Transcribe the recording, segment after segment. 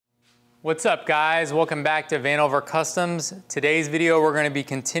What's up guys? Welcome back to Vanover Customs. Today's video we're going to be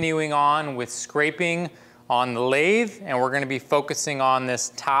continuing on with scraping on the lathe, and we're going to be focusing on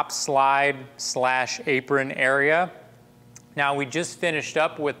this top slide / apron area. Now we just finished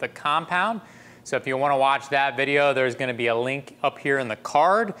up with the compound, so if you want to watch that video there's going to be a link up here in the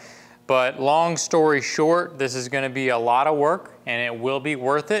card. But long story short, this is going to be a lot of work and it will be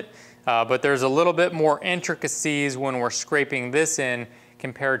worth it. But there's a little bit more intricacies when we're scraping this in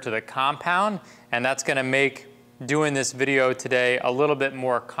compared to the compound, and that's going to make doing this video today a little bit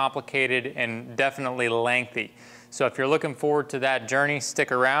more complicated and definitely lengthy. So if you're looking forward to that journey,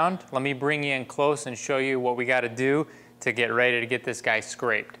 stick around. Let me bring you in close and show you what we got to do to get ready to get this guy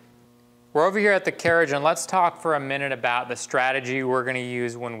scraped. We're over here at the Carriage, and let's talk for a minute about the strategy we're going to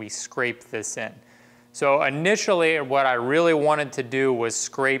use when we scrape this in. So initially what I really wanted to do was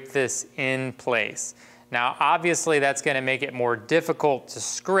scrape this in place. Now obviously that's going to make it more difficult to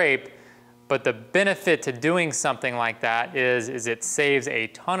scrape, but the benefit to doing something like that is it saves a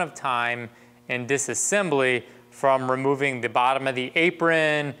ton of time in disassembly from removing the bottom of the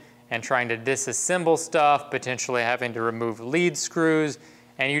apron and trying to disassemble stuff, potentially having to remove lead screws,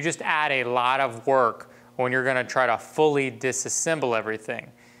 and you just add a lot of work when you're going to try to fully disassemble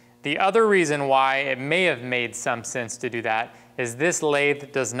everything. The other reason why it may have made some sense to do that is this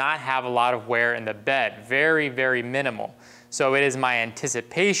lathe does not have a lot of wear in the bed, very, very minimal. So it is my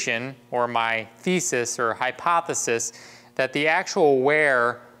anticipation or my thesis or hypothesis that the actual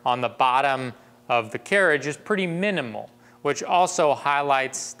wear on the bottom of the carriage is pretty minimal, which also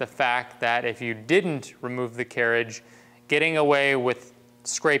highlights the fact that if you didn't remove the carriage, getting away with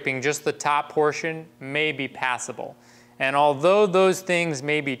scraping just the top portion may be passable. And although those things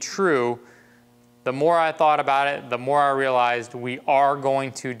may be true, the more I thought about it, the more I realized we are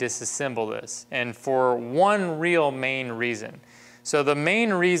going to disassemble this, and for one real main reason. So the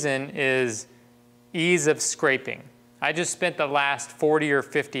main reason is ease of scraping. I just spent the last 40 or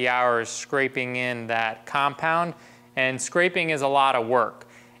 50 hours scraping in that compound, and scraping is a lot of work.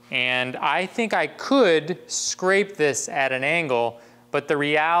 And I think I could scrape this at an angle, but the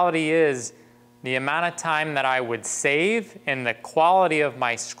reality is the amount of time that I would save and the quality of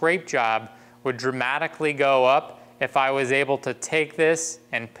my scrape job would dramatically go up if I was able to take this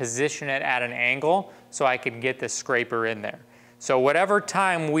and position it at an angle so I could get the scraper in there. So whatever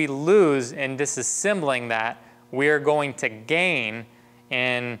time we lose in disassembling that, we are going to gain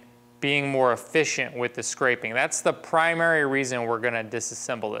in being more efficient with the scraping. That's the primary reason we're going to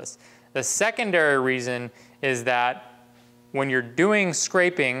disassemble this. The secondary reason is that when you're doing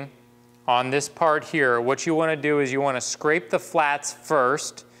scraping on this part here, what you want to do is you want to scrape the flats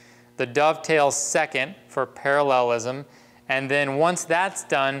first, the dovetails second for parallelism, and then once that's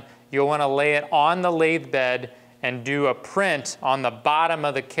done, you'll want to lay it on the lathe bed and do a print on the bottom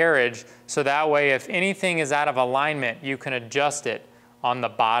of the carriage, so that way if anything is out of alignment, you can adjust it on the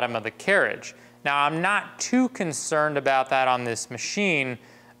bottom of the carriage. Now I'm not too concerned about that on this machine,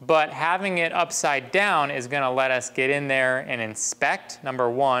 but having it upside down is going to let us get in there and inspect,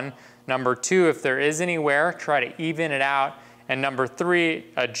 number one. Number two, if there is any wear, try to even it out. And number three,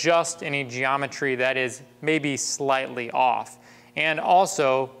 adjust any geometry that is maybe slightly off. And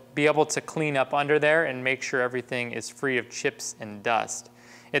also be able to clean up under there and make sure everything is free of chips and dust.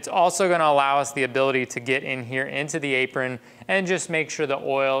 It's also going to allow us the ability to get in here into the apron and just make sure the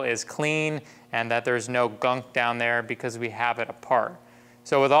oil is clean and that there's no gunk down there because we have it apart.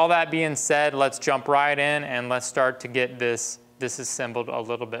 So with all that being said, let's jump right in and let's start to get this disassembled a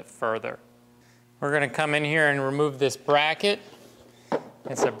little bit further. We're going to come in here and remove this bracket.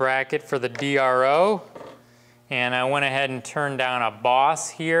 It's a bracket for the DRO, and I went ahead and turned down a boss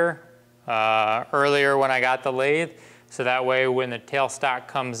here earlier when I got the lathe, so that way when the tailstock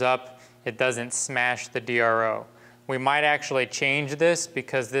comes up it doesn't smash the DRO. We might actually change this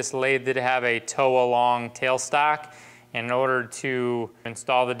because this lathe did have a toe along tailstock. In order to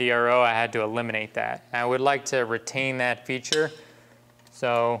install the DRO, I had to eliminate that. I would like to retain that feature.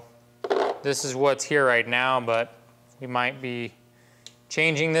 So this is what's here right now, but we might be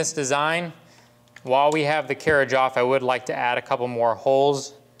changing this design. While we have the carriage off, I would like to add a couple more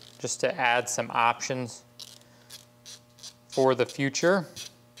holes just to add some options for the future.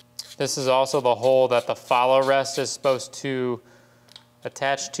 This is also the hole that the follow rest is supposed to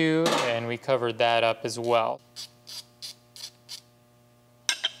attach to, and we covered that up as well.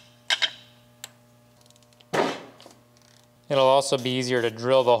 It'll also be easier to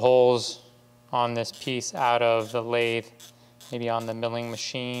drill the holes on this piece out of the lathe, maybe on the milling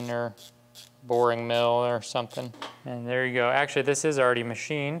machine or boring mill or something. And there you go. Actually, this is already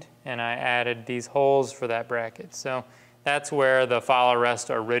machined, and I added these holes for that bracket. So That's where the follow rest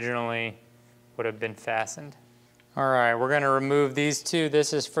originally would have been fastened. All right, we're gonna remove these two.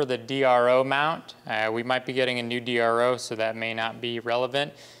 This is for the DRO mount. We might be getting a new DRO, so that may not be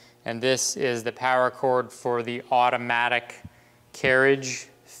relevant. And this is the power cord for the automatic carriage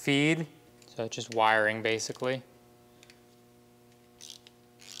feed. So it's just wiring basically.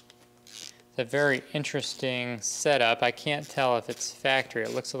 It's a very interesting setup. I can't tell if it's factory.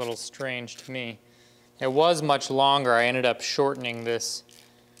 It looks a little strange to me. It was much longer. I ended up shortening this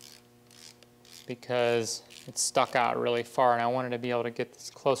because it stuck out really far and I wanted to be able to get this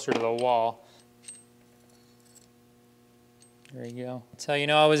closer to the wall. There you go. That's how you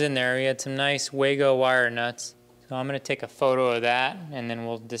know I was in there. We had some nice Wago wire nuts. So I'm gonna take a photo of that and then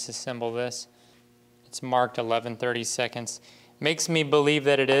we'll disassemble this. It's marked 11:30 seconds. Makes me believe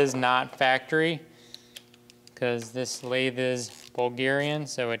that it is not factory because this lathe is Bulgarian,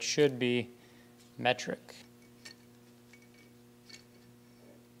 so it should be metric.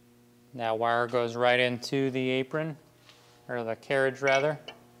 That wire goes right into the apron, or the carriage rather.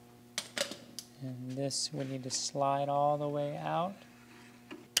 And this we need to slide all the way out.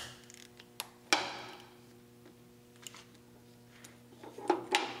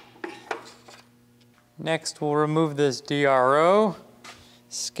 Next, we'll remove this DRO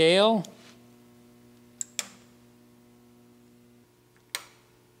scale.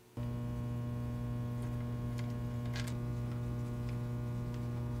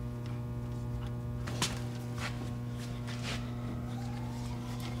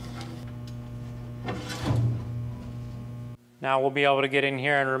 Now we'll be able to get in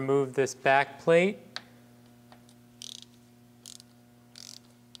here and remove this back plate.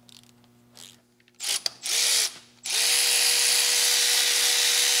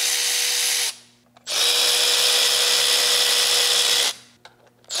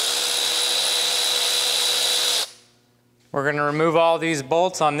 We're going to remove all these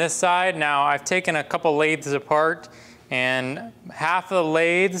bolts on this side. Now I've taken a couple lathes apart and half of the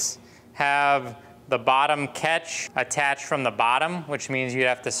lathes have the bottom catch attached from the bottom, which means you'd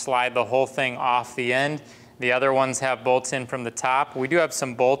have to slide the whole thing off the end. The other ones have bolts in from the top. We do have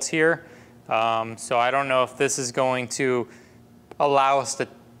some bolts here, so I don't know if this is going to allow us to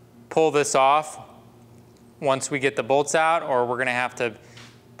pull this off once we get the bolts out, or we're going to have to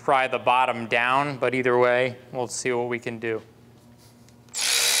pry the bottom down, but either way, we'll see what we can do.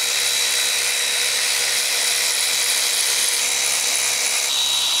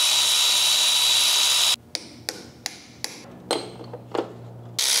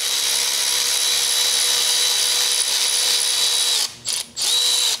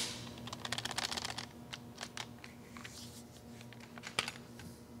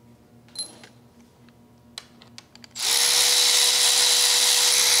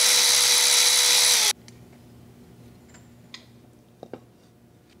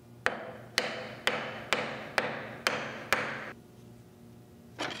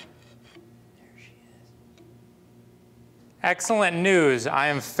 Excellent news. I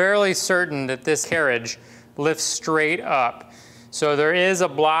am fairly certain that this carriage lifts straight up. So there is a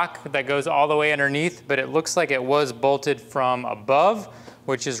block that goes all the way underneath, but it looks like it was bolted from above,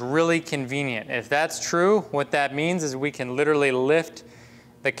 which is really convenient. If that's true, what that means is we can literally lift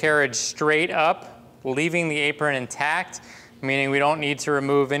the carriage straight up, leaving the apron intact, meaning we don't need to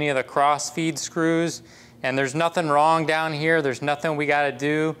remove any of the cross feed screws. And there's nothing wrong down here. There's nothing we got to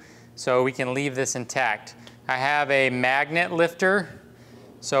do, so we can leave this intact. I have a magnet lifter,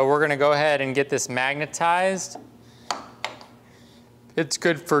 so we're going to go ahead and get this magnetized. It's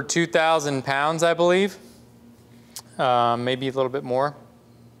good for 2,000 pounds, I believe, maybe a little bit more.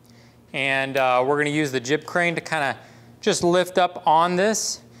 And we're going to use the jib crane to kind of just lift up on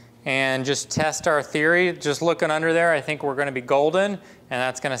this and just test our theory. Just looking under there, I think we're going to be golden, and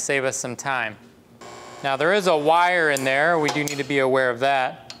that's going to save us some time. Now there is a wire in there. We do need to be aware of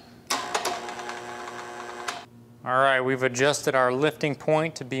that. All right, we've adjusted our lifting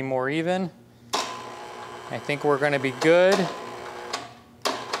point to be more even. I think we're going to be good.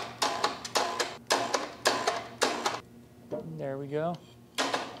 There we go.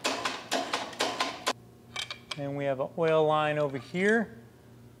 And we have an oil line over here.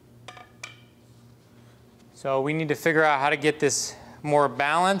 So we need to figure out how to get this more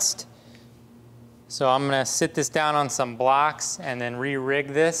balanced. So I'm going to sit this down on some blocks and then re-rig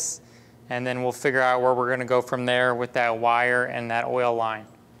this. And then we'll figure out where we're going to go from there with that wire and that oil line.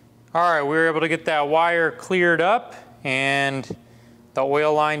 All right, we were able to get that wire cleared up and the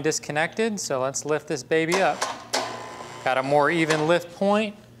oil line disconnected. So let's lift this baby up. Got a more even lift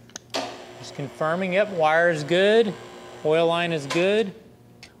point. Just confirming, yep, wire is good, oil line is good.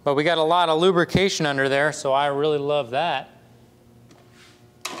 But we got a lot of lubrication under there, so I really love that.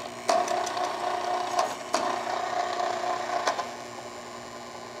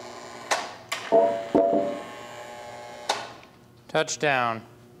 Touchdown.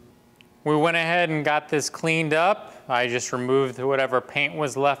 We went ahead and got this cleaned up. I just removed whatever paint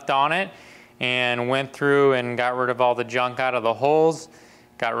was left on it and went through and got rid of all the junk out of the holes,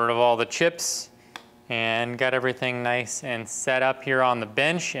 got rid of all the chips, and got everything nice and set up here on the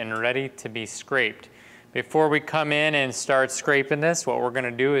bench and ready to be scraped. Before we come in and start scraping this, what we're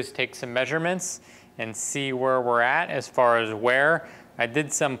gonna do is take some measurements and see where we're at as far as wear. I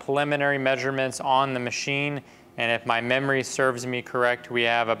did some preliminary measurements on the machine, and if my memory serves me correct, we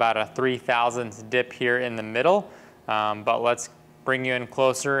have about a 3/1000th dip here in the middle. But let's bring you in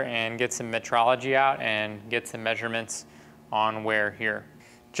closer and get some metrology out and get some measurements on wear here.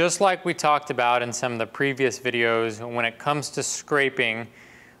 Just like we talked about in some of the previous videos, when it comes to scraping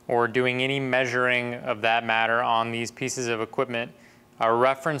or doing any measuring of that matter on these pieces of equipment, a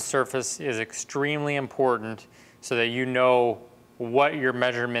reference surface is extremely important so that you know what your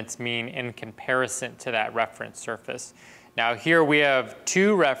measurements mean in comparison to that reference surface. Now here we have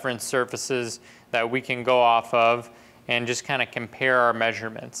two reference surfaces that we can go off of and just kind of compare our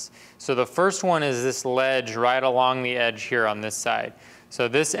measurements. So the first one is this ledge right along the edge here on this side. So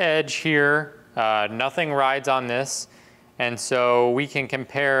this edge here, nothing rides on this, and so we can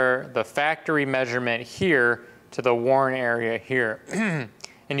compare the factory measurement here to the worn area here.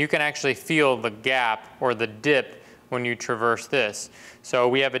 And you can actually feel the gap or the dip when you traverse this. So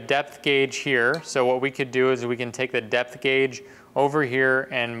we have a depth gauge here. So what we could do is we can take the depth gauge over here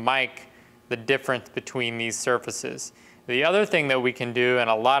and mic the difference between these surfaces. The other thing that we can do, and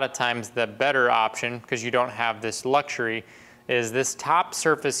a lot of times the better option, because you don't have this luxury, is this top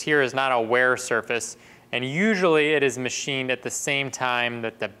surface here is not a wear surface, and usually it is machined at the same time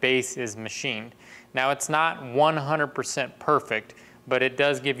that the base is machined. Now it's not 100% perfect, but it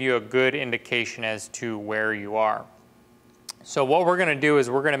does give you a good indication as to where you are. So what we're gonna do is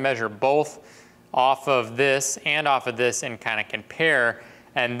we're gonna measure both off of this and off of this and kind of compare.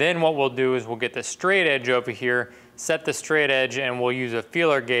 And then what we'll do is we'll get the straight edge over here, set the straight edge, and we'll use a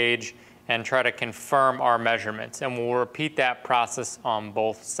feeler gauge and try to confirm our measurements. And we'll repeat that process on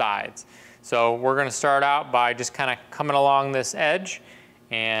both sides. So we're gonna start out by just kind of coming along this edge,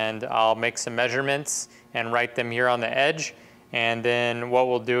 and I'll make some measurements and write them here on the edge. And then what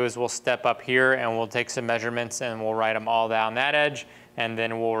we'll do is we'll step up here and we'll take some measurements and we'll write them all down that edge, and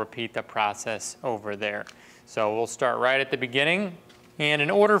then we'll repeat the process over there. So we'll start right at the beginning. And in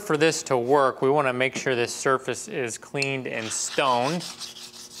order for this to work, we want to make sure this surface is cleaned and stoned.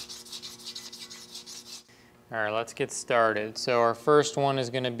 All right, let's get started. So our first one is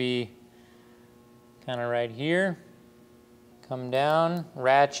going to be kind of right here. Come down,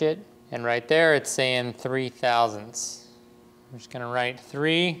 ratchet, and right there it's saying 3/1000ths. I'm just gonna write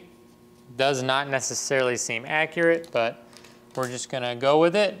 3. Does not necessarily seem accurate, but we're just gonna go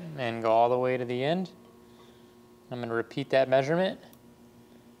with it and go all the way to the end. I'm gonna repeat that measurement.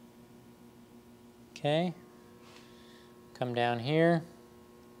 Okay. Come down here.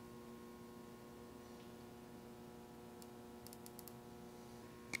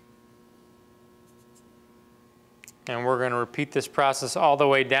 And we're gonna repeat this process all the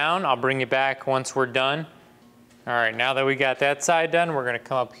way down. I'll bring you back once we're done. All right, now that we got that side done, we're gonna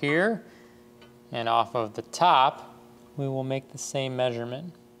come up here, and off of the top, we will make the same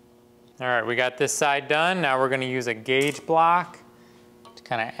measurement. All right, we got this side done. Now we're gonna use a gauge block to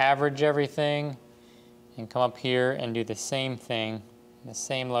kind of average everything and come up here and do the same thing in the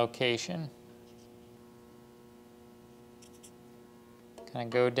same location. Kind of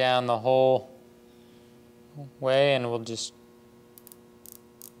go down the whole way and we'll just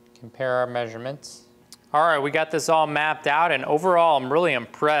compare our measurements. All right, we got this all mapped out, and overall I'm really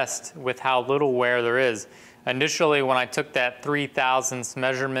impressed with how little wear there is. Initially, when I took that 3/1000ths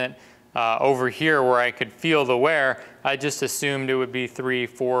measurement over here where I could feel the wear, I just assumed it would be 3,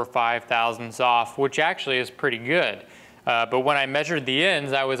 4, 5/1000ths off, which actually is pretty good. But when I measured the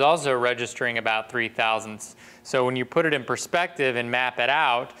ends, I was also registering about 3/1000ths. So when you put it in perspective and map it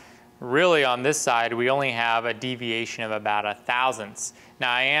out, really on this side, we only have a deviation of about 1/1000ths.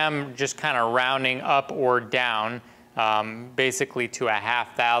 Now I am just kind of rounding up or down, basically to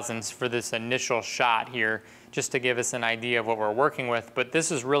 1/2,000ths for this initial shot here, just to give us an idea of what we're working with, but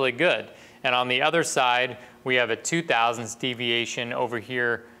this is really good. And on the other side, we have a 2/1000ths deviation over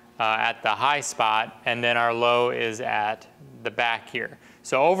here at the high spot, and then our low is at the back here.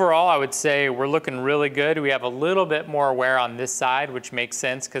 So overall, I would say we're looking really good. We have a little bit more wear on this side, which makes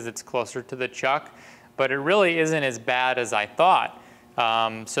sense because it's closer to the chuck, but it really isn't as bad as I thought.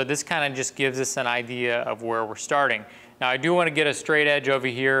 So this kind of just gives us an idea of where we're starting. Now I do want to get a straight edge over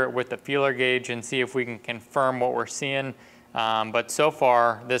here with the feeler gauge and see if we can confirm what we're seeing. But so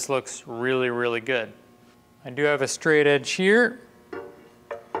far, this looks really, really good. I do have a straight edge here.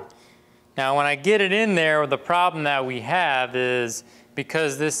 Now when I get it in there, the problem that we have is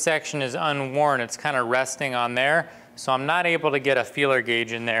because this section is unworn, it's kind of resting on there, so I'm not able to get a feeler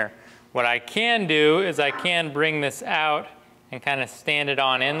gauge in there. What I can do is I can bring this out and kind of stand it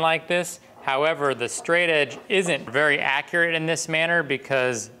on in like this. However, the straight edge isn't very accurate in this manner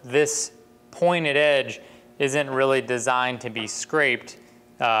because this pointed edge isn't really designed to be scraped.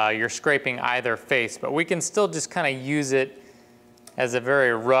 You're scraping either face, but we can still just kind of use it as a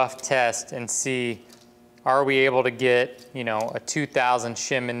very rough test and see, are we able to get, you know, a 2000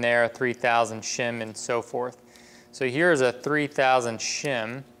 shim in there, a 3000 shim, and so forth. So here's a 3000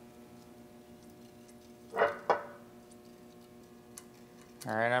 shim.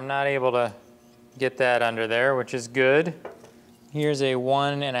 All right, I'm not able to get that under there, which is good. Here's a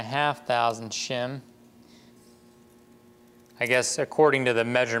 1,500 shim. I guess according to the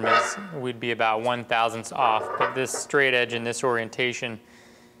measurements, we'd be about 1/1000 off, but this straight edge in this orientation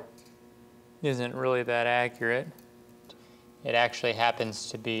isn't really that accurate. It actually happens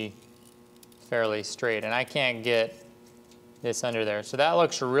to be fairly straight, and I can't get this under there. So that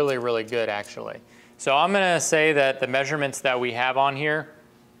looks really, really good actually. So I'm gonna say that the measurements that we have on here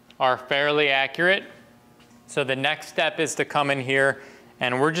are fairly accurate. So the next step is to come in here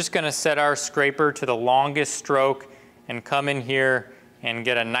and we're just gonna set our scraper to the longest stroke and come in here and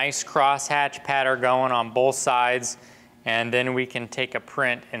get a nice crosshatch pattern going on both sides, and then we can take a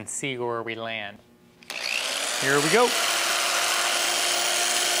print and see where we land. Here we go.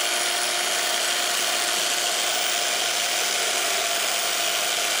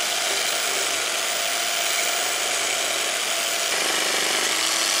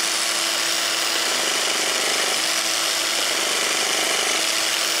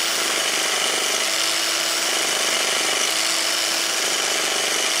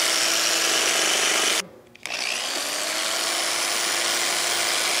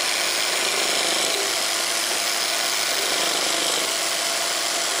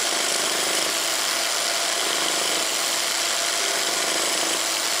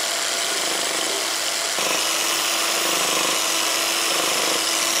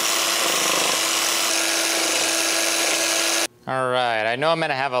 All right, I know I'm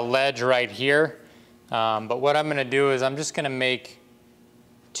gonna have a ledge right here, but what I'm gonna do is I'm just gonna make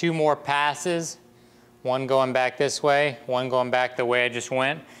 2 more passes, one going back this way, one going back the way I just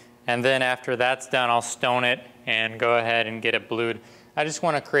went, and then after that's done, I'll stone it and go ahead and get it blued. I just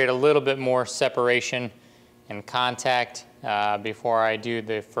wanna create a little bit more separation and contact before I do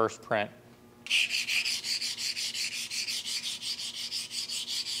the first print.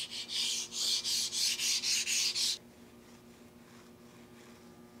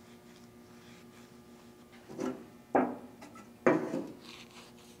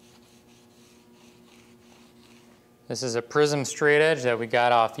 This is a prism straight edge that we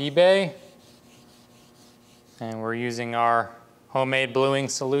got off eBay, and we're using our homemade bluing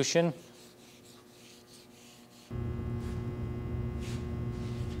solution.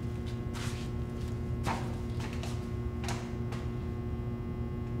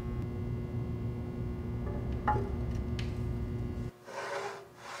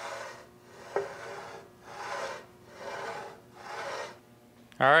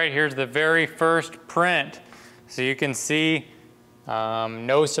 All right, here's the very first print. So you can see,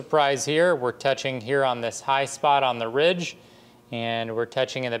 no surprise here, we're touching here on this high spot on the ridge, and we're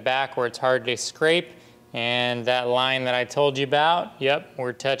touching in the back where it's hard to scrape, and that line that I told you about, yep,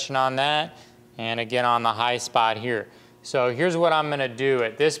 we're touching on that, and again on the high spot here. So here's what I'm gonna do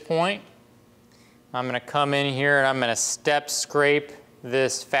at this point. I'm gonna come in here and I'm gonna step scrape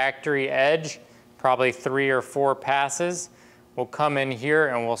this factory edge, probably 3 or 4 passes. We'll come in here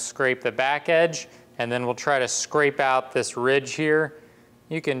and we'll scrape the back edge, and then we'll try to scrape out this ridge here.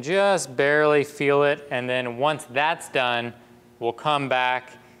 You can just barely feel it, and then once that's done, we'll come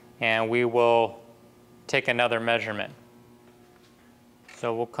back and we will take another measurement.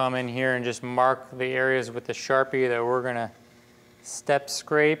 So we'll come in here and just mark the areas with the Sharpie that we're gonna step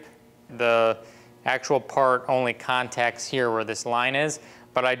scrape. The actual part only contacts here where this line is,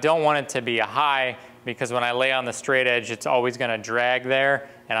 but I don't want it to be a high, because when I lay on the straight edge, it's always gonna drag there,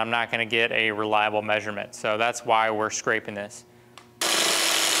 and I'm not gonna get a reliable measurement. So that's why we're scraping this.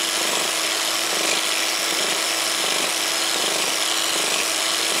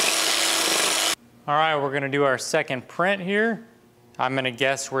 All right, we're gonna do our second print here. I'm gonna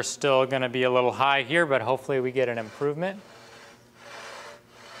guess we're still gonna be a little high here, but hopefully we get an improvement.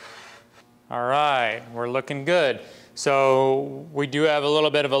 All right, we're looking good. So we do have a little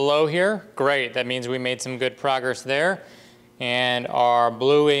bit of a low here. Great, that means we made some good progress there. And our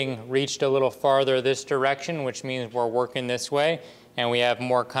bluing reached a little farther this direction, which means we're working this way, and we have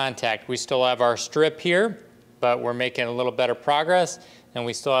more contact. We still have our strip here, but we're making a little better progress, and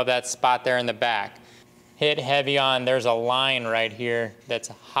we still have that spot there in the back. Hit heavy on, there's a line right here that's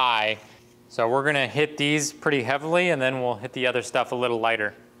high. So we're gonna hit these pretty heavily, and then we'll hit the other stuff a little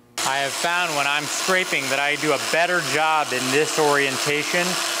lighter. I have found when I'm scraping that I do a better job in this orientation.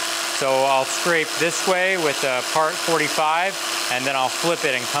 So I'll scrape this way with a part 45, and then I'll flip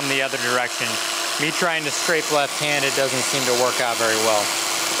it and come the other direction. Me trying to scrape left-handed doesn't seem to work out very well.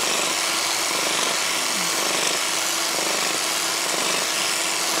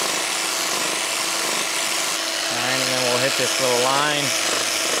 All right, and then we'll hit this little line.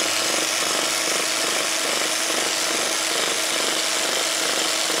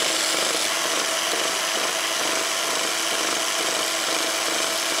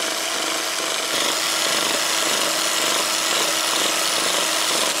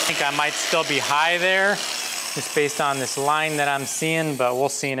 I might still be high there, just based on this line that I'm seeing, but we'll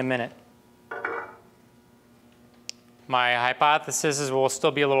see in a minute. My hypothesis is we'll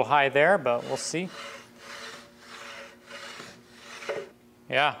still be a little high there, but we'll see.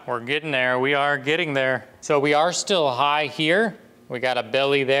 Yeah, we're getting there. We are getting there. So we are still high here. We got a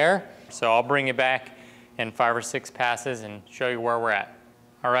belly there. So I'll bring it back in 5 or 6 passes and show you where we're at.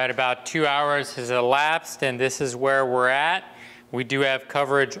 All right, about 2 hours has elapsed, and this is where we're at. We do have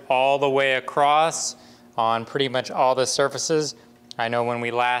coverage all the way across on pretty much all the surfaces. I know when we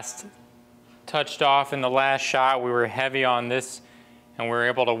last touched off in the last shot, we were heavy on this, and we were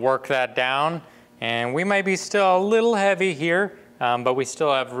able to work that down. And we might be still a little heavy here, but we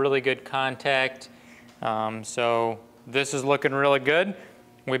still have really good contact. So this is looking really good.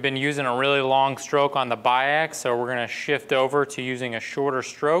 We've been using a really long stroke on the biax, so we're gonna shift over to using a shorter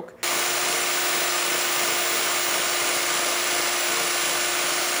stroke.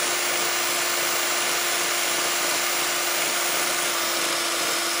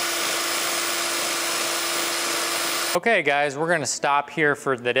 Okay guys, we're gonna stop here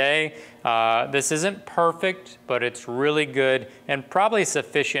for the day. This isn't perfect, but it's really good and probably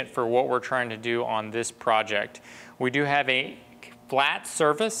sufficient for what we're trying to do on this project. We do have a flat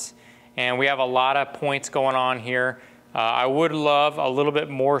surface and we have a lot of points going on here. I would love a little bit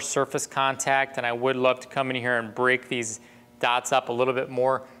more surface contact, and I would love to come in here and break these dots up a little bit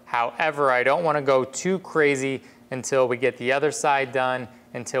more. However, I don't wanna go too crazy until we get the other side done,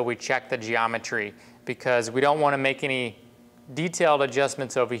 until we check the geometry, because we don't want to make any detailed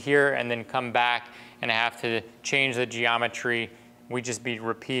adjustments over here and then come back and have to change the geometry. We just be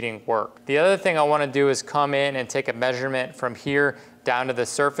repeating work. The other thing I want to do is come in and take a measurement from here down to the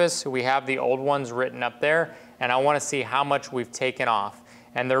surface. We have the old ones written up there, and I want to see how much we've taken off.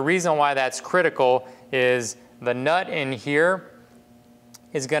 And the reason why that's critical is the nut in here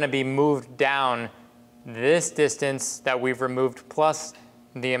is going to be moved down this distance that we've removed, plus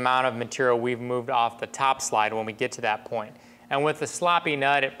the amount of material we've moved off the top slide when we get to that point. And with the sloppy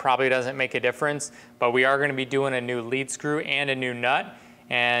nut, it probably doesn't make a difference, but we are going to be doing a new lead screw and a new nut,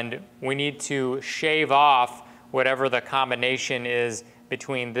 and we need to shave off whatever the combination is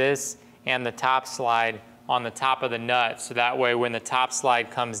between this and the top slide on the top of the nut, so that way when the top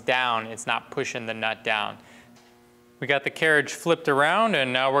slide comes down, it's not pushing the nut down. We got the carriage flipped around,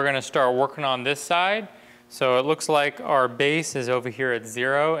 and now we're going to start working on this side. So it looks like our base is over here at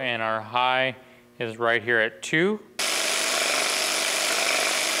 0 and our high is right here at 2.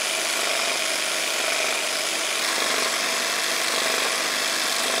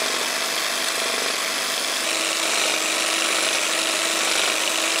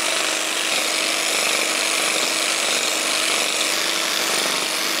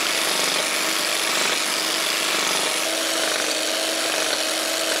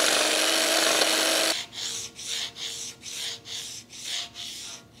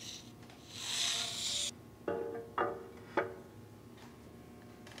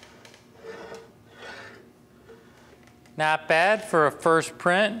 Not bad for a first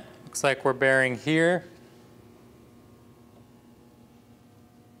print. Looks like we're bearing here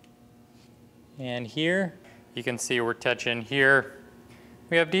and here. You can see we're touching here.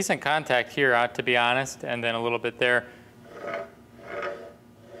 We have decent contact here, to be honest, and then a little bit there.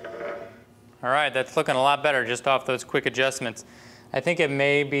 All right, that's looking a lot better just off those quick adjustments. I think it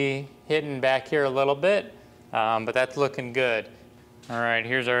may be hitting back here a little bit, but that's looking good. All right,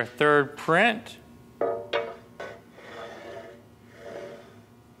 here's our third print.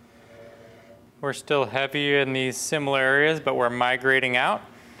 We're still heavy in these similar areas, but we're migrating out.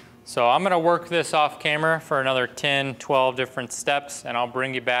 So I'm gonna work this off camera for another 10, 12 different steps, and I'll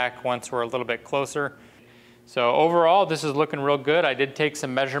bring you back once we're a little bit closer. So overall, this is looking real good. I did take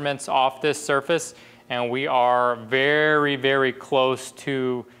some measurements off this surface, and we are very, very close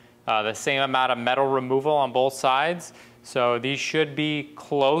to the same amount of metal removal on both sides. So these should be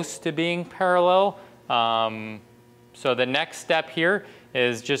close to being parallel. So the next step here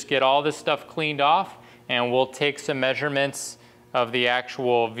is just get all this stuff cleaned off, and we'll take some measurements of the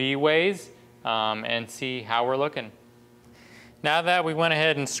actual V-ways and see how we're looking. Now that we went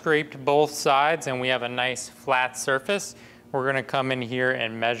ahead and scraped both sides and we have a nice flat surface, we're gonna come in here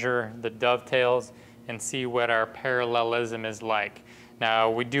and measure the dovetails and see what our parallelism is like. Now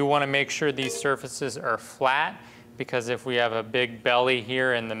we do wanna make sure these surfaces are flat, because if we have a big belly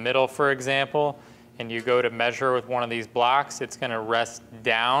here in the middle, for example, and you go to measure with one of these blocks, it's gonna rest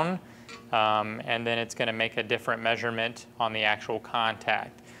down, and then it's gonna make a different measurement on the actual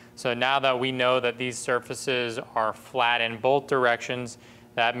contact. So now that we know that these surfaces are flat in both directions,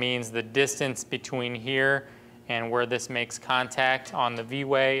 that means the distance between here and where this makes contact on the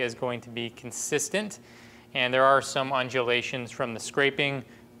V-way is going to be consistent. And there are some undulations from the scraping,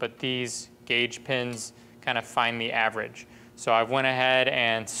 but these gauge pins kind of find the average. So I went ahead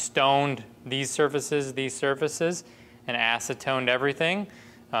and stoned these surfaces, and acetoned everything.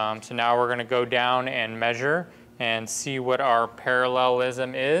 So now we're gonna go down and measure and see what our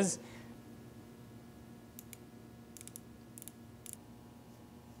parallelism is.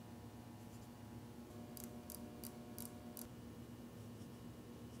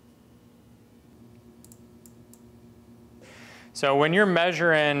 So when you're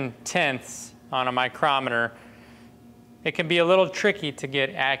measuring tenths on a micrometer, it can be a little tricky to get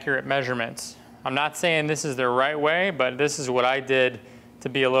accurate measurements. I'm not saying this is the right way, but this is what I did to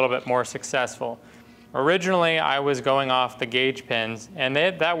be a little bit more successful. Originally, I was going off the gauge pins, and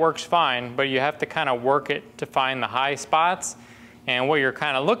that works fine, but you have to kind of work it to find the high spots. And what you're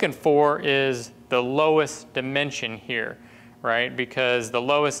kind of looking for is the lowest dimension here, right? Because the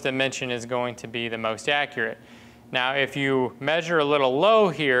lowest dimension is going to be the most accurate. Now, if you measure a little low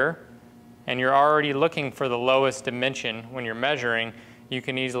here, and you're already looking for the lowest dimension when you're measuring, you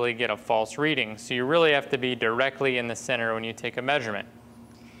can easily get a false reading. So you really have to be directly in the center when you take a measurement.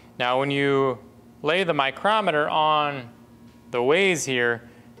 Now, when you lay the micrometer on the ways here,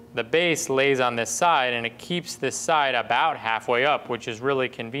 the base lays on this side, and it keeps this side about halfway up, which is really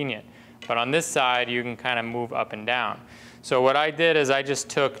convenient. But on this side, you can kind of move up and down. So what I did is I just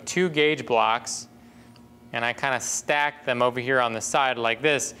took 2 gauge blocks, and I kind of stacked them over here on the side like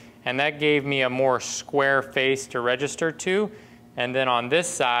this, and that gave me a more square face to register to. And then on this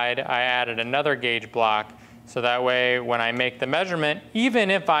side, I added another gauge block, so that way when I make the measurement,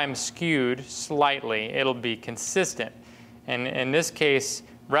 even if I'm skewed slightly, it'll be consistent. And in this case,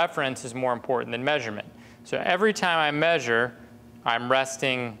 reference is more important than measurement. So every time I measure, I'm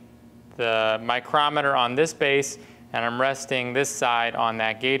resting the micrometer on this base, and I'm resting this side on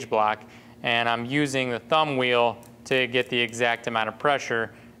that gauge block, and I'm using the thumb wheel to get the exact amount of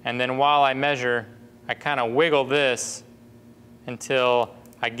pressure. And then while I measure, I kind of wiggle this until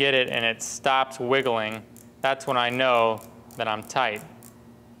I get it and it stops wiggling. That's when I know that I'm tight.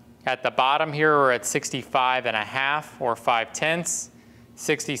 At the bottom here, we're at 65.5 or 5/10,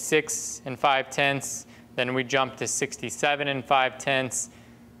 66 and 5/10. Then we jump to 67 and 5/10,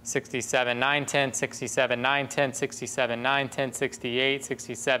 67 9/10, 67 9/10, 67 9/10, 68,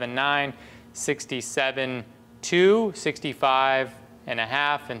 67 9, 67 2, 65 and a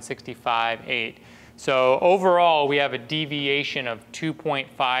half, and 65.8. So overall, we have a deviation of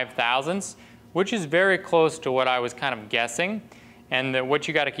 2.5 thousandths, which is very close to what I was kind of guessing. And what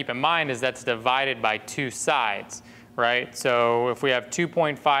you got to keep in mind is that's divided by 2 sides, right? So if we have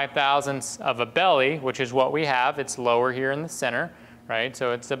 2.5 thousandths of a belly, which is what we have, it's lower here in the center, right?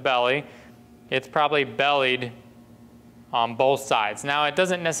 So it's a belly. It's probably bellied on both sides. Now, it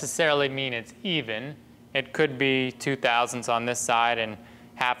doesn't necessarily mean it's even. It could be 2 thousandths on this side and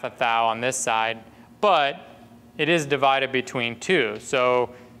half a thou on this side, but it is divided between 2.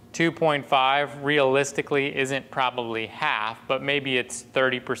 So 2.5 realistically isn't probably half, but maybe it's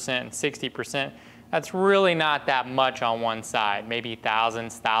 30% and 60%. That's really not that much on one side, maybe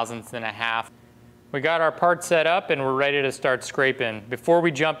thousandths and a half. We got our part set up and we're ready to start scraping. Before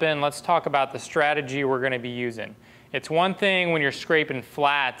we jump in, let's talk about the strategy we're going to be using. It's one thing when you're scraping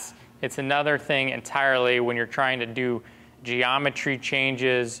flats, it's another thing entirely when you're trying to do geometry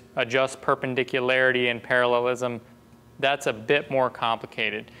changes, adjust perpendicularity and parallelism. That's a bit more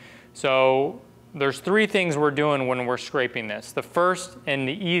complicated. So there's 3 things we're doing when we're scraping this. The first and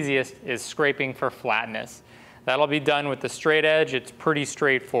the easiest is scraping for flatness. That'll be done with the straight edge. It's pretty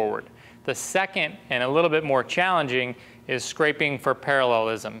straightforward. The second, and a little bit more challenging, is scraping for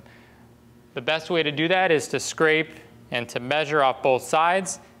parallelism. The best way to do that is to scrape and to measure off both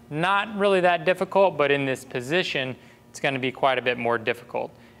sides. Not really that difficult, but in this position, it's going to be quite a bit more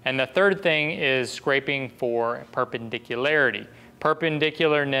difficult. And the third thing is scraping for perpendicularity,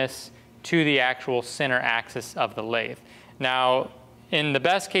 perpendicularness to the actual center axis of the lathe. Now, in the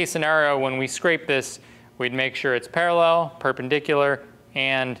best case scenario, when we scrape this, we'd make sure it's parallel, perpendicular,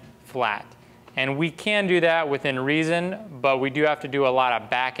 and flat. And we can do that within reason, but we do have to do a lot of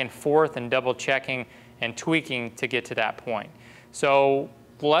back and forth and double checking and tweaking to get to that point. So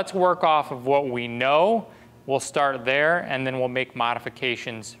let's work off of what we know. We'll start there, and then we'll make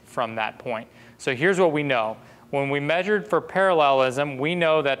modifications from that point. So here's what we know. When we measured for parallelism, we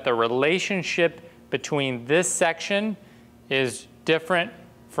know that the relationship between this section is different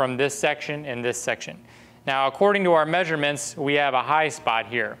from this section and this section. Now, according to our measurements, we have a high spot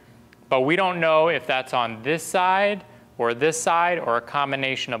here, but we don't know if that's on this side or a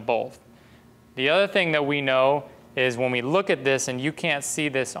combination of both. The other thing that we know is when we look at this, and you can't see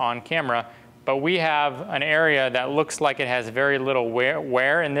this on camera, but we have an area that looks like it has very little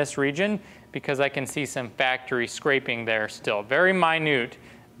wear in this region, because I can see some factory scraping there still. Very minute,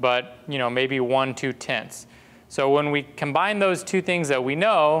 but maybe 1/2. So when we combine those two things that we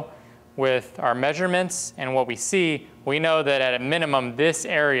know with our measurements and what we see, we know that at a minimum this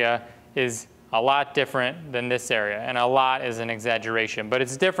area is a lot different than this area, and a lot is an exaggeration, but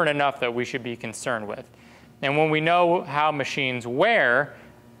it's different enough that we should be concerned with. And when we know how machines wear,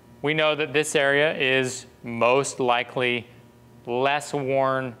 we know that this area is most likely less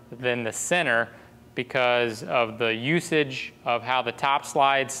worn than the center because of the usage of how the top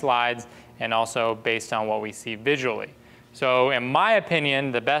slide slides, and also based on what we see visually. So in my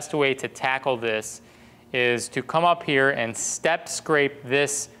opinion, the best way to tackle this is to come up here and step scrape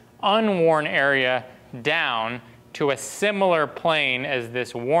this unworn area down to a similar plane as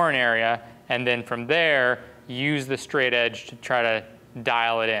this worn area, and then from there use the straight edge to try to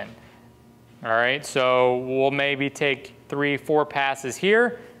dial it in. All right, so we'll maybe take 3-4 passes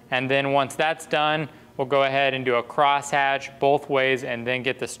here, and then once that's done, we'll go ahead and do a crosshatch both ways and then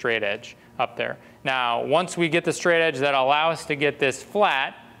get the straight edge up there. Now, once we get the straight edge, that'll allow us to get this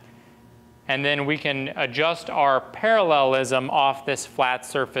flat, and then we can adjust our parallelism off this flat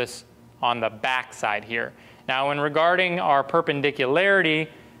surface on the back side here. Now, in regarding our perpendicularity,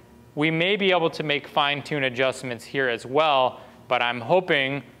 we may be able to make fine-tune adjustments here as well, but I'm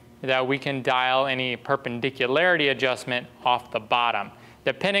hoping that we can dial any perpendicularity adjustment off the bottom.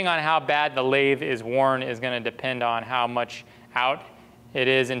 Depending on how bad the lathe is worn is going to depend on how much out it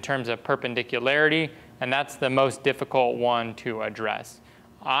is in terms of perpendicularity, and that's the most difficult one to address.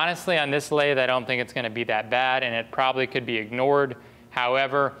 Honestly, on this lathe, I don't think it's going to be that bad, and it probably could be ignored.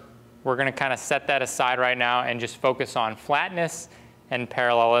 However, we're going to kind of set that aside right now and just focus on flatness and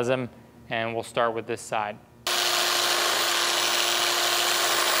parallelism, and we'll start with this side.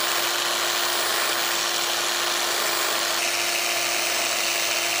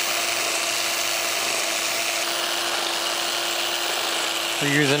 We're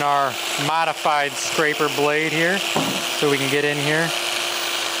using our modified scraper blade here so we can get in here.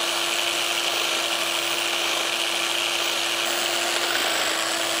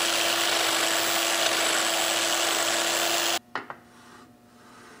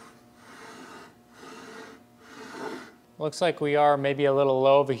 Looks like we are maybe a little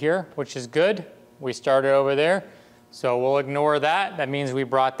low over here, which is good. We started over there, so we'll ignore that. That means we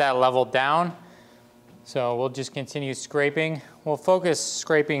brought that level down. So we'll just continue scraping. We'll focus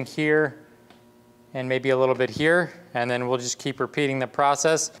scraping here and maybe a little bit here, and then we'll just keep repeating the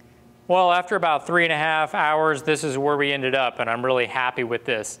process. Well, after about 3.5 hours, this is where we ended up, and I'm really happy with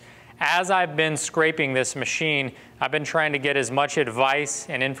this. As I've been scraping this machine, I've been trying to get as much advice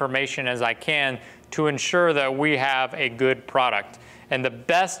and information as I can to ensure that we have a good product. And the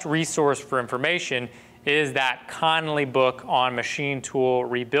best resource for information is that Conley book on machine tool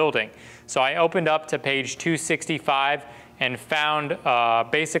rebuilding. So I opened up to page 265 and found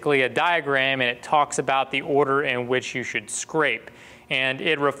basically a diagram, and it talks about the order in which you should scrape. And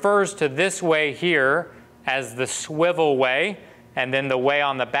it refers to this way here as the swivel way, and then the way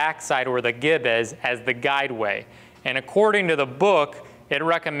on the back side where the gib is as the guide way. And according to the book, it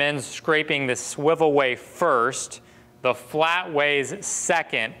recommends scraping the swivel way first, the flat ways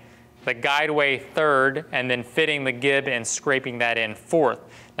second, the guide way third, and then fitting the gib and scraping that in fourth.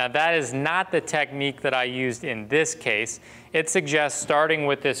 Now that is not the technique that I used in this case. It suggests starting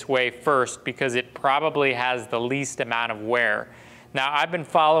with this way first because it probably has the least amount of wear. Now, I've been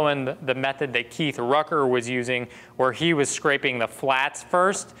following the method that Keith Rucker was using, where he was scraping the flats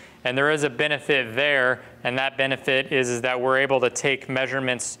first, and there is a benefit there, and that benefit is that we're able to take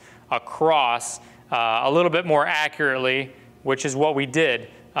measurements across a little bit more accurately, which is what we did.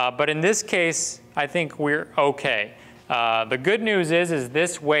 But in this case, I think we're okay. The good news is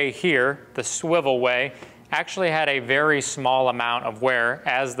this way here, the swivel way, actually had a very small amount of wear,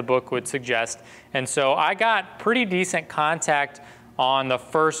 as the book would suggest. And so I got pretty decent contact on the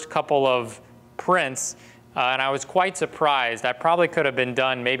first couple of prints, and I was quite surprised. I probably could have been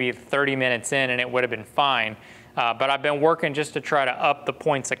done maybe 30 minutes in and it would have been fine. But I've been working just to try to up the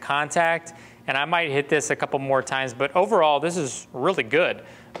points of contact, and I might hit this a couple more times, but overall this is really good.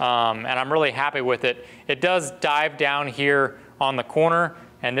 And I'm really happy with it. It does dive down here on the corner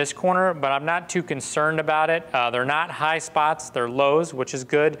and this corner, but I'm not too concerned about it. They're not high spots, they're lows, which is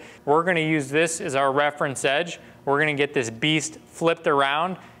good. We're gonna use this as our reference edge. We're gonna get this beast flipped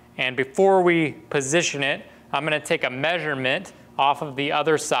around, and before we position it, I'm gonna take a measurement off of the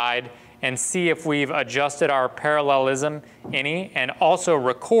other side and see if we've adjusted our parallelism any, and also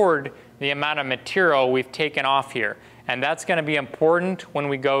record the amount of material we've taken off here. And that's gonna be important when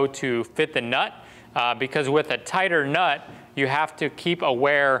we go to fit the nut, because with a tighter nut, you have to keep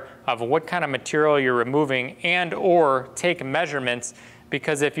aware of what kind of material you're removing and or take measurements,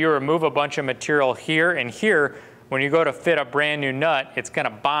 because if you remove a bunch of material here and here, when you go to fit a brand new nut, it's gonna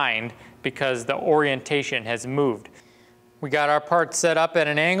bind because the orientation has moved. We got our part set up at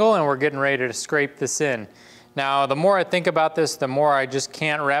an angle and we're getting ready to scrape this in. Now, the more I think about this, the more I just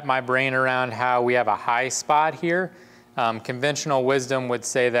can't wrap my brain around how we have a high spot here. Conventional wisdom would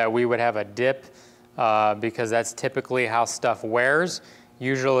say that we would have a dip, because that's typically how stuff wears.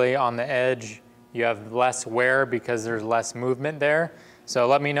 Usually on the edge, you have less wear because there's less movement there. So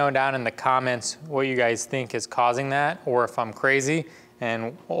let me know down in the comments what you guys think is causing that, or if I'm crazy,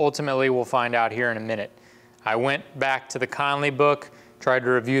 and ultimately we'll find out here in a minute. I went back to the Conley book, tried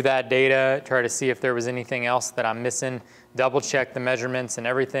to review that data, try to see if there was anything else that I'm missing, double check the measurements, and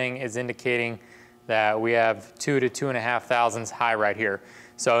everything is indicating that we have 2 to 2.5 thousandths high right here.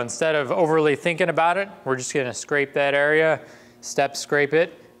 So instead of overly thinking about it, we're just gonna scrape that area, step scrape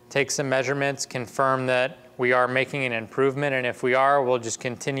it, take some measurements, confirm that we are making an improvement, and if we are, we'll just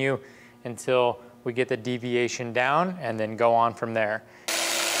continue until we get the deviation down and then go on from there.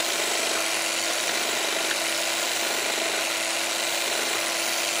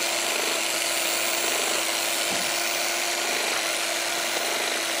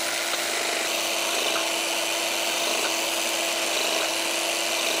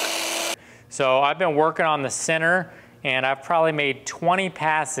 So I've been working on the center, and I've probably made 20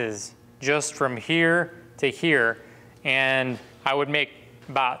 passes just from here to here. And I would make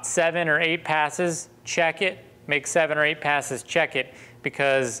about 7 or 8 passes, check it, make 7 or 8 passes, check it,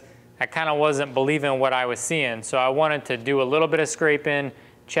 because I kind of wasn't believing what I was seeing. So I wanted to do a little bit of scraping,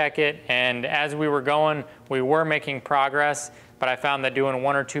 check it, and as we were going, we were making progress, but I found that doing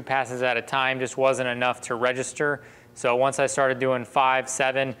 1 or 2 passes at a time just wasn't enough to register. So once I started doing 5,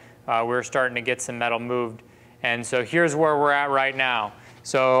 7, we were starting to get some metal moved. And so here's where we're at right now.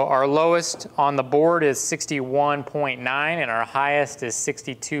 So our lowest on the board is 61.9 and our highest is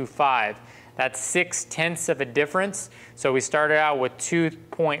 62.5. That's 0.6 of a difference. So we started out with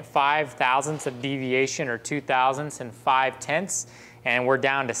 2.5 thousandths of deviation, or 2 thousandths and 5 tenths, and we're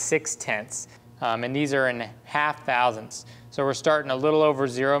down to 6 tenths. And these are in half thousandths. So we're starting a little over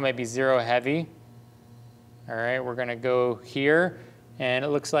 0, maybe 0 heavy. All right, we're gonna go here. And it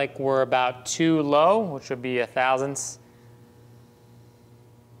looks like we're about 2 low, which would be 1 thousandths.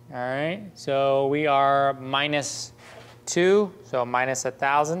 All right, so we are -2, so minus 1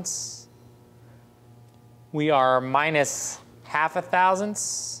 thousandths. We are minus half a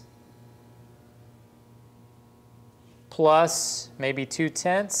thousandths, plus maybe 2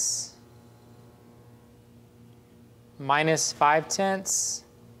 tenths, minus 5 tenths,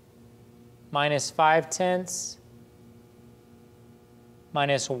 minus 5 tenths,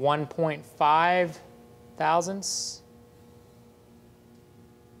 minus 1.5 thousandths,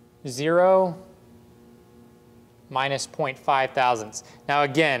 0, minus 0.5 thousandths. Now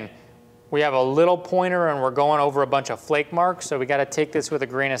again, we have a little pointer and we're going over a bunch of flake marks, so we got to take this with a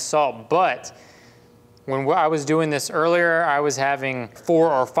grain of salt. But when I was doing this earlier, I was having 4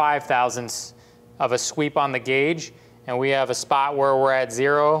 or 5 thousandths of a sweep on the gauge, and we have a spot where we're at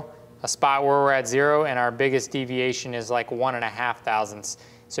 0, a spot where we're at 0, and our biggest deviation is like 1.5 thousandths.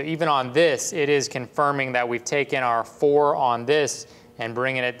 So even on this, it is confirming that we've taken our 4 on this and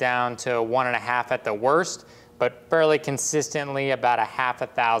bringing it down to 1.5 at the worst, but fairly consistently about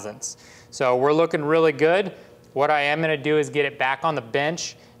 0.5 thousandths. So we're looking really good. What I am gonna do is get it back on the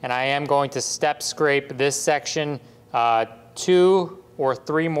bench, and I am going to step scrape this section 2 or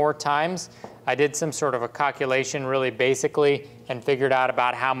 3 more times. I did some sort of a calculation really basically and figured out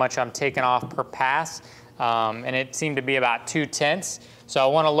about how much I'm taking off per pass, and it seemed to be about 2/10. So I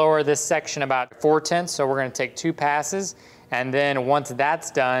want to lower this section about 4/10, so we're going to take 2 passes, and then once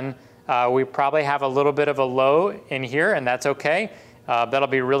that's done, we probably have a little bit of a low in here, and that's okay. That'll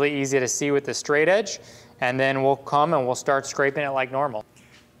be really easy to see with the straight edge, and then we'll come and we'll start scraping it like normal.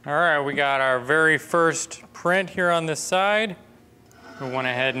 All right, we got our very first print here on this side. We went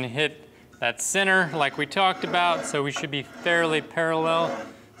ahead and hit that center like we talked about, so we should be fairly parallel.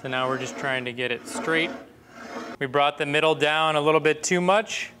 So now we're just trying to get it straight. We brought the middle down a little bit too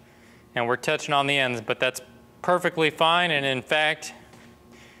much, and we're touching on the ends, but that's perfectly fine. And in fact,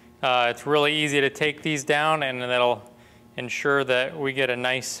 it's really easy to take these down, and that'll ensure that we get a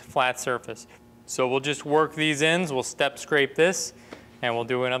nice flat surface. So we'll just work these ends, we'll step scrape this, and we'll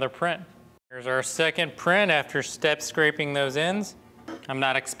do another print. Here's our second print after step scraping those ends. I'm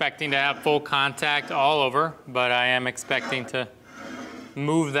not expecting to have full contact all over, but I am expecting to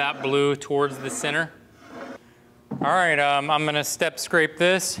move that blue towards the center. All right, I'm gonna step scrape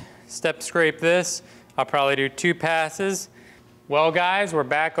this. I'll probably do 2 passes. Well guys, we're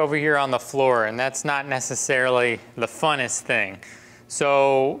back over here on the floor, and that's not necessarily the funnest thing.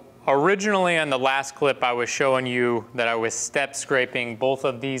 So originally on the last clip, I was showing you that I was step scraping both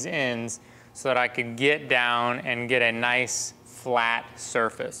of these ends so that I could get down and get a nice flat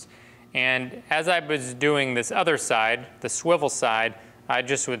surface. And as I was doing this other side, the swivel side, I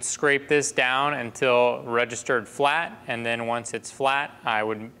just would scrape this down until registered flat, and then once it's flat, I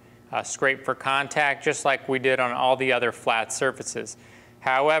would scrape for contact just like we did on all the other flat surfaces.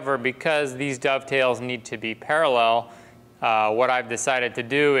 However, because these dovetails need to be parallel, what I've decided to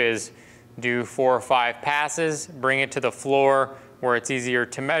do is do 4 or 5 passes, bring it to the floor where it's easier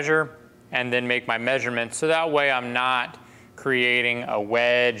to measure, and then make my measurements, so that way I'm not creating a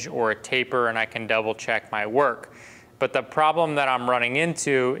wedge or a taper and I can double check my work. But the problem that I'm running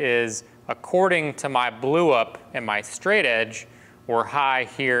into is, according to my blue up and my straight edge, we're high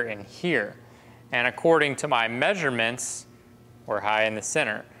here and here. And according to my measurements, we're high in the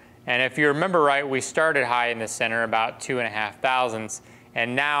center. And if you remember right, we started high in the center, about 2.5 thousandths,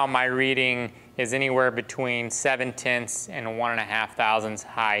 and now my reading is anywhere between 7/10 and 1.5 thousandths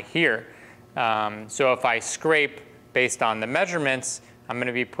high here. So if I scrape based on the measurements, I'm going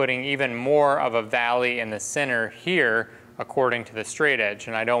to be putting even more of a valley in the center here according to the straight edge,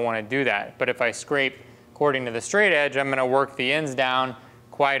 and I don't want to do that. But if I scrape according to the straight edge, I'm going to work the ends down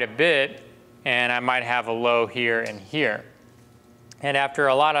quite a bit, and I might have a low here and here. And after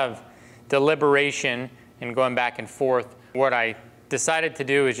a lot of deliberation and going back and forth, what I decided to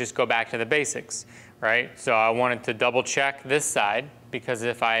do is just go back to the basics, right? So I wanted to double check this side, because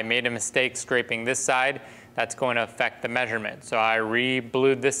if I made a mistake scraping this side, that's going to affect the measurement. So I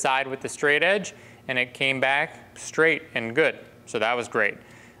re-blued this side with the straight edge, and it came back straight and good. So that was great.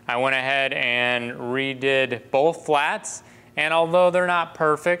 I went ahead and redid both flats, and although they're not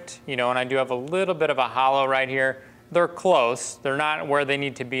perfect, you know, and I do have a little bit of a hollow right here, they're close. They're not where they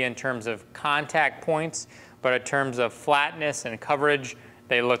need to be in terms of contact points, but in terms of flatness and coverage,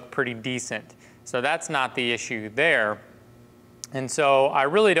 they look pretty decent. So that's not the issue there. And so I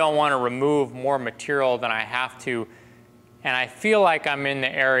really don't want to remove more material than I have to, and I feel like I'm in the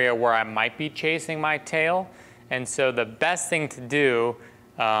area where I might be chasing my tail. And so the best thing to do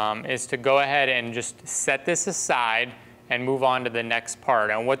is to go ahead and just set this aside and move on to the next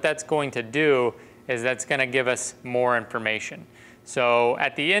part. And what that's going to do is that's going to give us more information. So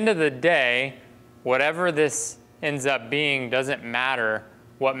at the end of the day, whatever this ends up being doesn't matter.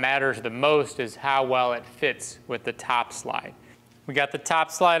 What matters the most is how well it fits with the top slide. We got the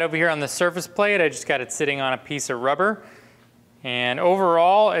top slide over here on the surface plate. I just got it sitting on a piece of rubber. And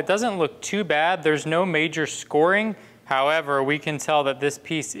overall, it doesn't look too bad. There's no major scoring. However, we can tell that this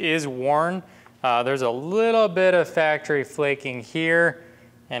piece is worn. There's a little bit of factory flaking here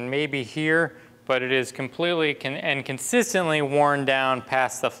and maybe here, but it is completely and consistently worn down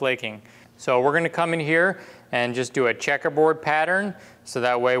past the flaking. So we're going to come in here and just do a checkerboard pattern, so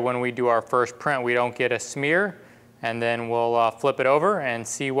that way when we do our first print, we don't get a smear. And then we'll flip it over and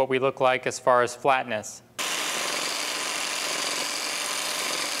see what we look like as far as flatness.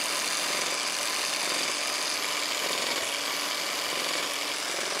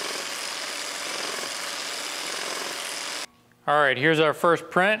 All right, here's our first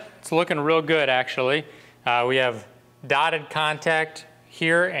print. It's looking real good, actually. We have dotted contact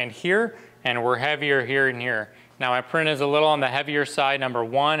here, and we're heavier here and here. Now my print is a little on the heavier side, number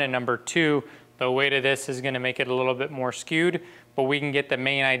 1, and number 2, The weight of this is gonna make it a little bit more skewed, but we can get the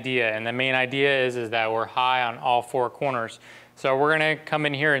main idea. And the main idea is that we're high on all 4 corners. So we're gonna come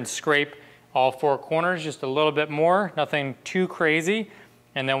in here and scrape all 4 corners just a little bit more, nothing too crazy,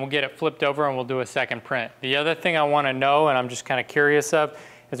 and then we'll get it flipped over and we'll do a second print. The other thing I wanna know, and I'm just kinda curious of,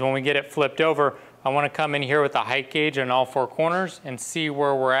 is when we get it flipped over, I wanna come in here with a height gauge on all 4 corners and see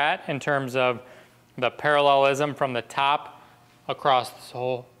where we're at in terms of the parallelism from the top across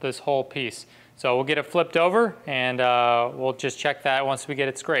this whole piece. So we'll get it flipped over and we'll just check that once we get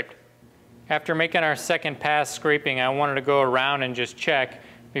it scraped. After making our second pass scraping, I wanted to go around and just check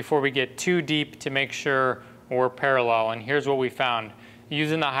before we get too deep to make sure we're parallel. And here's what we found.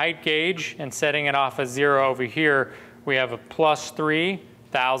 Using the height gauge and setting it off as 0 over here, we have a +3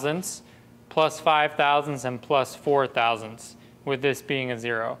 thousandths, +5 thousandths, and +4 thousandths, with this being a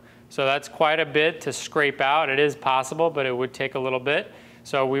 0. So that's quite a bit to scrape out. It is possible, but it would take a little bit.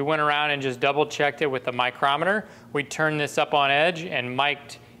 So we went around and just double checked it with the micrometer. We turned this up on edge and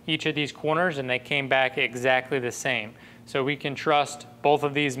mic'd each of these corners and they came back exactly the same. So we can trust both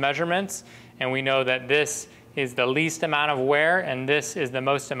of these measurements and we know that this is the least amount of wear and this is the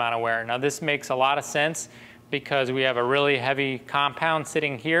most amount of wear. Now this makes a lot of sense because we have a really heavy compound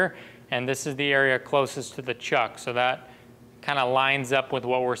sitting here and this is the area closest to the chuck. So that kind of lines up with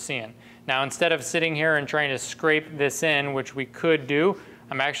what we're seeing. Now instead of sitting here and trying to scrape this in, which we could do,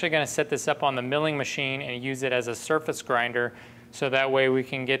 I'm actually going to set this up on the milling machine and use it as a surface grinder so that way we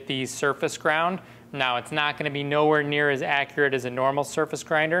can get these surface ground. Now it's not going to be nowhere near as accurate as a normal surface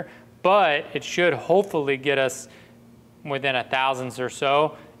grinder, but it should hopefully get us within 1,000ths or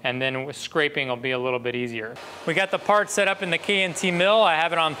so, and then scraping will be a little bit easier. We got the part set up in the K&T mill. I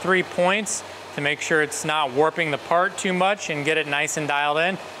have it on 3 points to make sure it's not warping the part too much and get it nice and dialed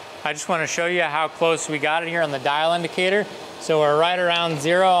in. I just want to show you how close we got it here on the dial indicator. So we're right around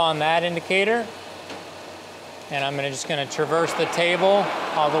 0 on that indicator. And I'm just going to traverse the table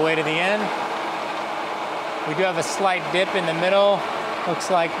all the way to the end. We do have a slight dip in the middle. Looks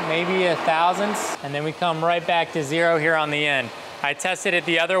like maybe 1,000ths. And then we come right back to 0 here on the end. I tested it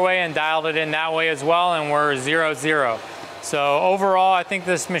the other way and dialed it in that way as well, and we're 0, 0. So overall, I think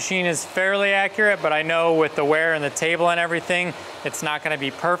this machine is fairly accurate, but I know with the wear and the table and everything, it's not going to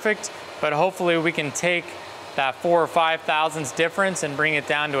be perfect. But hopefully we can take that 4 or 5 thousandths difference and bring it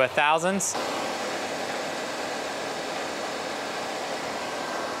down to 1,000ths.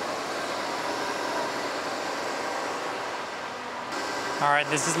 All right,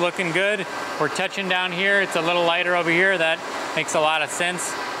 this is looking good. We're touching down here. It's a little lighter over here. That makes a lot of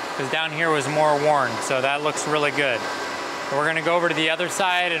sense because down here was more worn. So that looks really good. We're gonna go over to the other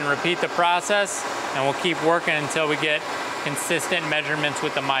side and repeat the process, and we'll keep working until we get consistent measurements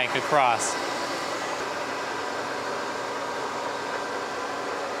with the mic across.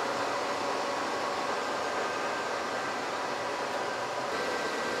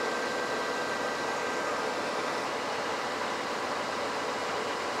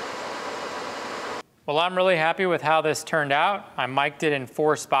 Well, I'm really happy with how this turned out. I mic'd it in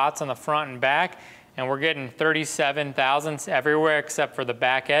 4 spots on the front and back, and we're getting 37 thousandths everywhere except for the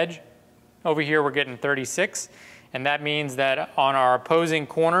back edge. Over here we're getting 36, and that means that on our opposing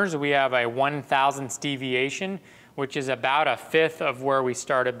corners we have a 1,000ths deviation, which is about 1/5 of where we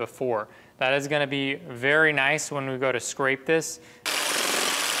started before. That is going to be very nice when we go to scrape this.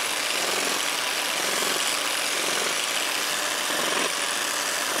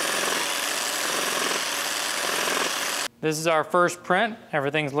 This is our first print.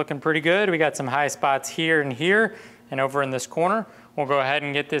 Everything's looking pretty good. We got some high spots here and over in this corner. We'll go ahead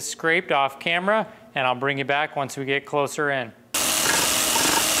and get this scraped off camera, and I'll bring you back once we get closer in.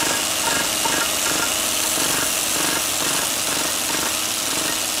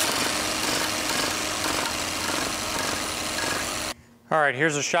 All right,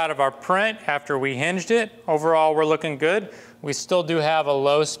 here's a shot of our print after we hinged it. Overall, we're looking good. We still do have a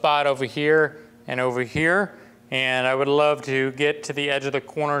low spot over here and over here. And I would love to get to the edge of the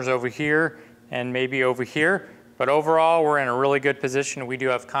corners over here and maybe over here. But overall, we're in a really good position. We do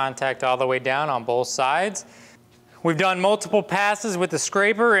have contact all the way down on both sides. We've done multiple passes with the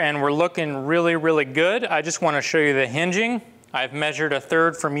scraper and we're looking really, really good. I just want to show you the hinging. I've measured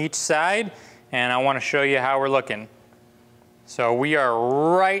 1/3 from each side and I want to show you how we're looking. So we are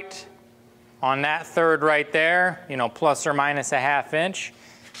right on that 1/3 right there, you know, plus or minus 1/2 inch.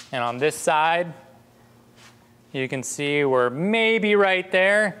 And on this side, you can see we're maybe right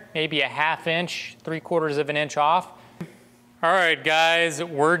there, maybe 1/2 inch, 3/4 of an inch off. All right, guys,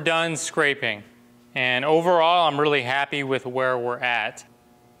 we're done scraping. And overall, I'm really happy with where we're at.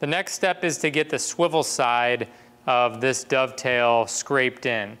 The next step is to get the swivel side of this dovetail scraped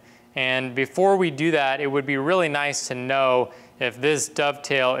in. And before we do that, it would be really nice to know if this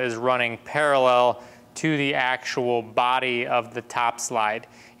dovetail is running parallel to the actual body of the top slide.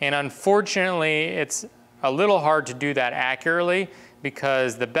 And unfortunately, it's a little hard to do that accurately,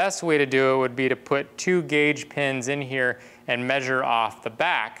 because the best way to do it would be to put 2 gauge pins in here and measure off the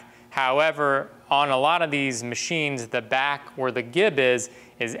back. However, on a lot of these machines, the back where the gib is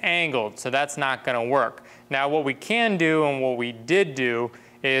angled, so that's not gonna work. Now what we can do, and what we did do,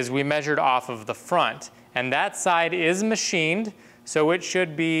 is we measured off of the front, and that side is machined, so it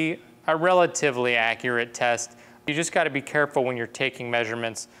should be a relatively accurate test. You just gotta be careful when you're taking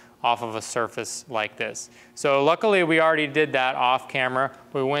measurements off of a surface like this. So luckily we already did that off camera.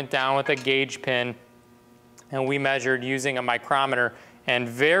 We went down with a gauge pin and we measured using a micrometer, and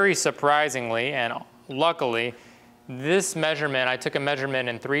very surprisingly and luckily, this measurement, I took a measurement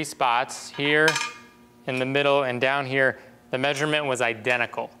in 3 spots, here, in the middle, and down here. The measurement was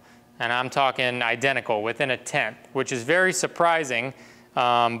identical. And I'm talking identical, within a tenth, which is very surprising,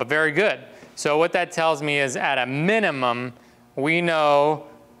 but very good. So what that tells me is, at a minimum, we know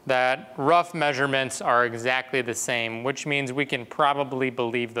that rough measurements are exactly the same, which means we can probably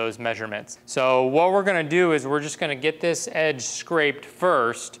believe those measurements. So what we're gonna do is we're just gonna get this edge scraped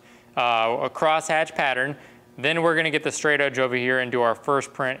first, a crosshatch pattern. Then we're gonna get the straight edge over here and do our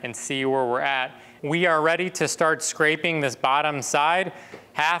first print and see where we're at. We are ready to start scraping this bottom side.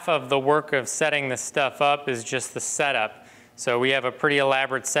 Half of the work of setting this stuff up is just the setup. So we have a pretty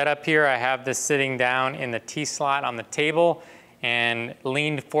elaborate setup here. I have this sitting down in the T-slot on the table and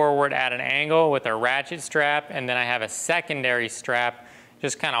leaned forward at an angle with a ratchet strap, and then I have a secondary strap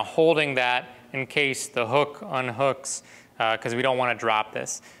just kind of holding that in case the hook unhooks, because we don't want to drop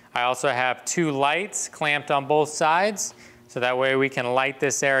this. I also have 2 lights clamped on both sides, so that way we can light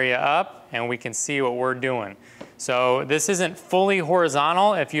this area up and we can see what we're doing. So this isn't fully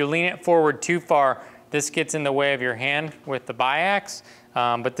horizontal. If you lean it forward too far, this gets in the way of your hand with the biax,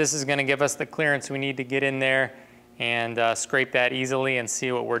 but this is going to give us the clearance we need to get in there and scrape that easily and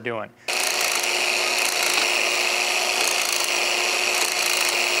see what we're doing.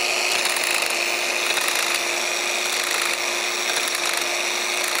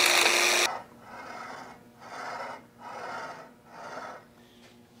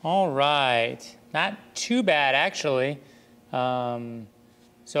 All right, not too bad actually.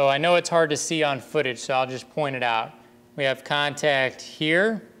 So I know it's hard to see on footage, so I'll just point it out. We have contact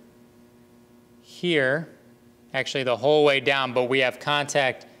here, here, actually the whole way down, but we have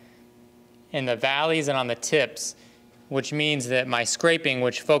contact in the valleys and on the tips, which means that my scraping,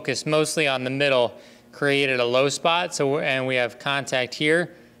 which focused mostly on the middle, created a low spot. And we have contact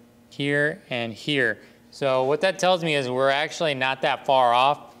here, here, and here. So what that tells me is we're actually not that far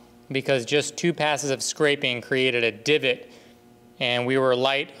off, because just 2 passes of scraping created a divot, and we were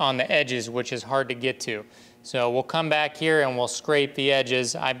light on the edges, which is hard to get to. So we'll come back here and we'll scrape the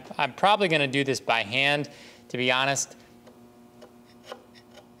edges. I'm probably gonna do this by hand, to be honest.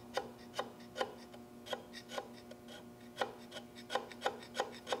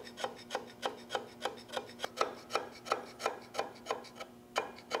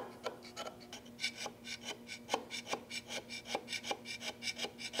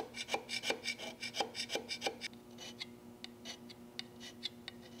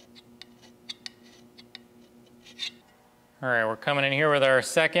 All right, we're coming in here with our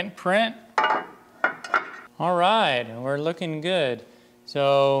second print. All right, we're looking good.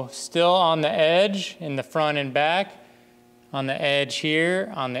 So still on the edge in the front and back, on the edge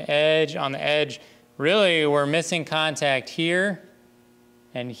here, on the edge, on the edge. Really, we're missing contact here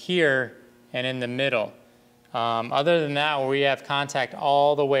and here and in the middle. Other than that, we have contact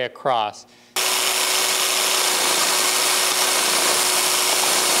all the way across.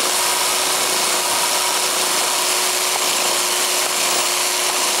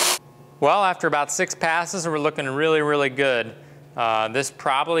 Well, after about 6 passes, we're looking really, really good. This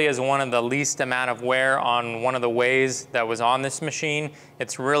probably is one of the least amount of wear on one of the ways that was on this machine.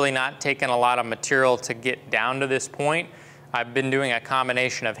 It's really not taken a lot of material to get down to this point. I've been doing a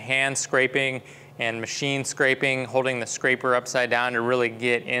combination of hand scraping and machine scraping, holding the scraper upside down to really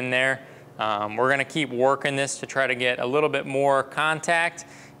get in there. We're gonna keep working this to try to get a little bit more contact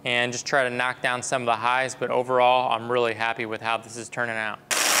and just try to knock down some of the highs, but overall, I'm really happy with how this is turning out.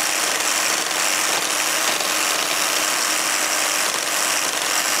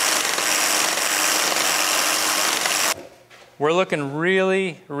 We're looking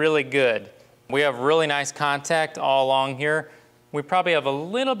really, really good. We have really nice contact all along here. We probably have a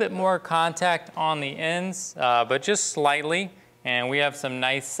little bit more contact on the ends, but just slightly. And we have some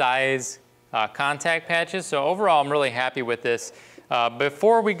nice size contact patches. So overall, I'm really happy with this.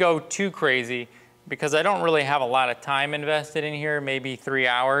 Before we go too crazy, because I don't really have a lot of time invested in here, maybe 3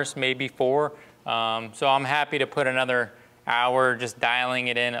 hours, maybe 4. So I'm happy to put another hour just dialing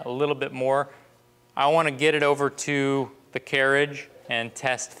it in a little bit more. I want to get it over to the carriage and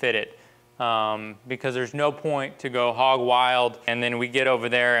test fit it. Because there's no point to go hog wild and then we get over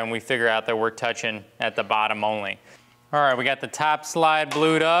there and we figure out that we're touching at the bottom only. All right, we got the top slide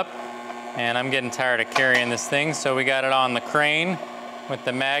blued up and I'm getting tired of carrying this thing, so we got it on the crane with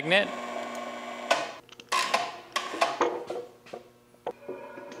the magnet.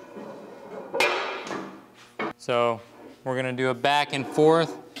 So we're gonna do a back and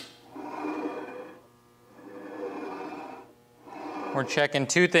forth. We're checking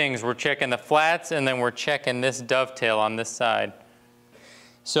 2 things. We're checking the flats and then we're checking this dovetail on this side.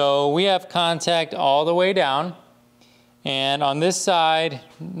 So we have contact all the way down. And on this side,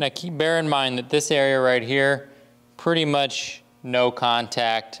 now bear in mind that this area right here, pretty much no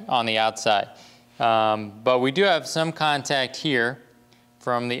contact on the outside. But we do have some contact here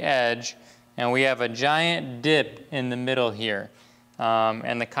from the edge, and we have a giant dip in the middle here.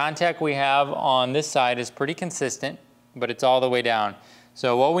 And the contact we have on this side is pretty consistent, but it's all the way down.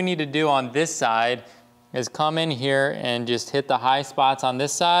 So what we need to do on this side is come in here and just hit the high spots on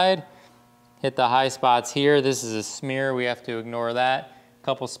this side, hit the high spots here. This is a smear, we have to ignore that. A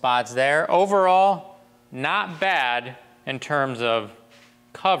couple spots there. Overall, not bad in terms of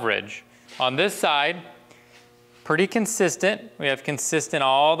coverage. On this side, pretty consistent. We have consistent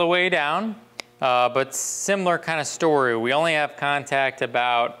all the way down, but similar kind of story. We only have contact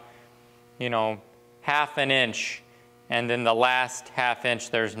about, you know, 1/2 inch, and then the last 1/2 inch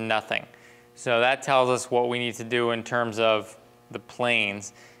there's nothing. So that tells us what we need to do in terms of the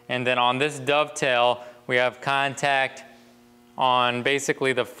planes. And then on this dovetail, we have contact on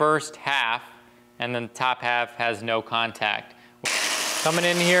basically the first half, and then the top half has no contact. Coming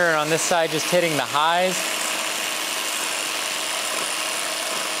in here and on this side, just hitting the highs.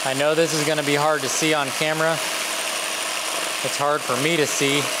 I know this is gonna be hard to see on camera. It's hard for me to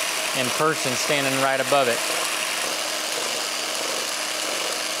see in person standing right above it.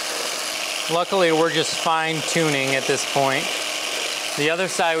 Luckily, we're just fine tuning at this point. The other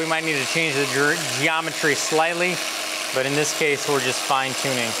side, we might need to change the geometry slightly, but in this case, we're just fine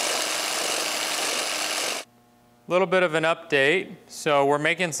tuning. A little bit of an update. So we're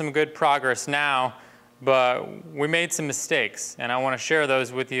making some good progress now, but we made some mistakes, and I want to share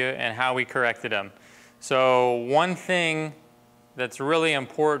those with you and how we corrected them. So one thing that's really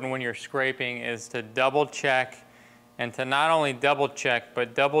important when you're scraping is to double check, and to not only double check,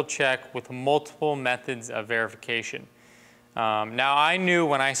 but double check with multiple methods of verification. Now I knew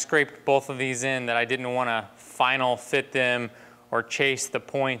when I scraped both of these in that I didn't want to final fit them or chase the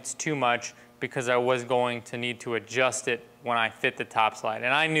points too much, because I was going to need to adjust it when I fit the top slide,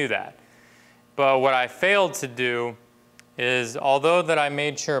 and I knew that. But what I failed to do is, although that I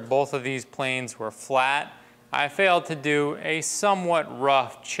made sure both of these planes were flat, I failed to do a somewhat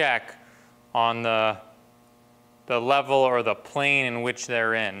rough check on the level or the plane in which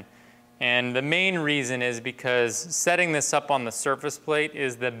they're in. And the main reason is because setting this up on the surface plate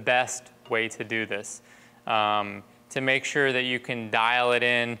is the best way to do this. To make sure that you can dial it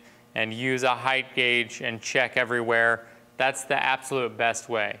in and use a height gauge and check everywhere, that's the absolute best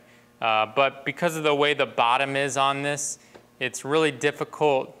way. But because of the way the bottom is on this, it's really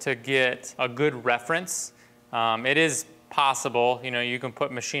difficult to get a good reference. It is possible, you know, you can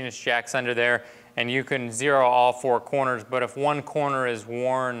put machinist jacks under there and you can zero all 4 corners, but if one corner is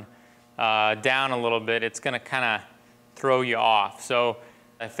worn down a little bit, it's gonna kinda throw you off. So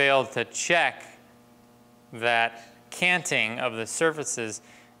I failed to check that canting of the surfaces,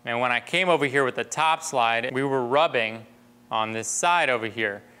 and when I came over here with the top slide, we were rubbing on this side over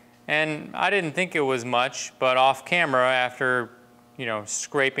here. And I didn't think it was much, but off camera, after, you know,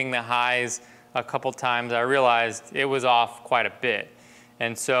 scraping the highs a couple times, I realized it was off quite a bit.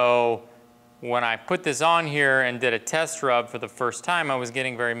 And so when I put this on here and did a test rub for the first time, I was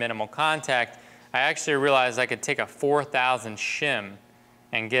getting very minimal contact. I actually realized I could take a 4,000 shim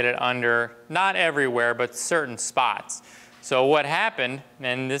and get it under, not everywhere, but certain spots. So what happened,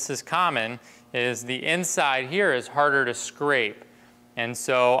 and this is common, is the inside here is harder to scrape. And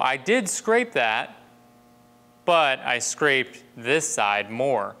so I did scrape that, but I scraped this side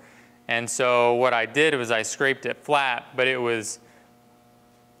more. And so what I did was I scraped it flat, but it was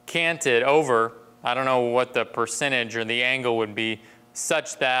canted over, I don't know what the percentage or the angle would be,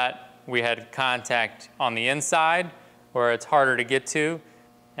 such that we had contact on the inside where it's harder to get to,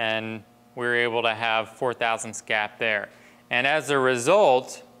 and we were able to have 4,000 gap there. And as a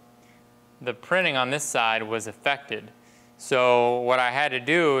result, the printing on this side was affected. So what I had to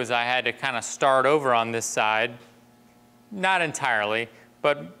do is I had to kind of start over on this side, not entirely,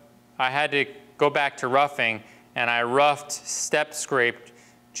 but I had to go back to roughing, and I roughed, step scraped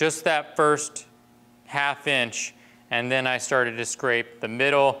just that first ½ inch, and then I started to scrape the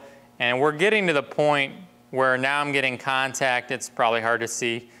middle, and we're getting to the point where now I'm getting contact. It's probably hard to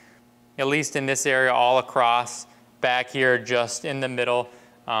see, at least in this area all across, back here just in the middle.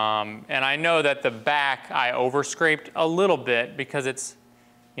 And I know that the back I over scraped a little bit because it's,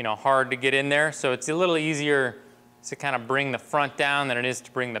 you know, hard to get in there, so it's a little easier to kind of bring the front down than it is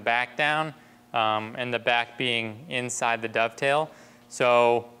to bring the back down, and the back being inside the dovetail.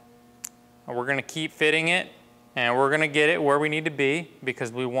 So we're gonna keep fitting it, and we're gonna get it where we need to be,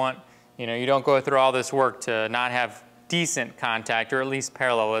 because we want, you know, you don't go through all this work to not have decent contact, or at least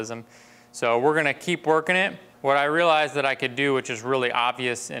parallelism. So we're gonna keep working it. What I realized that I could do, which is really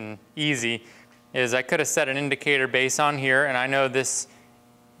obvious and easy, is I could have set an indicator base on here, and I know this,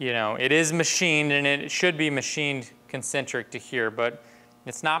 you know, it is machined, and it should be machined concentric to here, but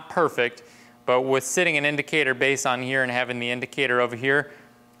it's not perfect. But with sitting an indicator base on here and having the indicator over here,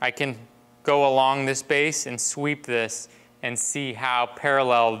 I can go along this base and sweep this and see how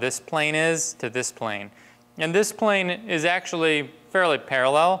parallel this plane is to this plane. And this plane is actually fairly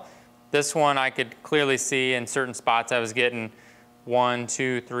parallel. This one I could clearly see in certain spots I was getting 1,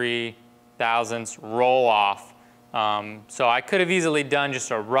 2, 3 thousandths roll off. So I could have easily done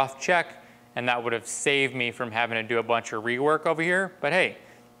just a rough check, and that would have saved me from having to do a bunch of rework over here. But hey,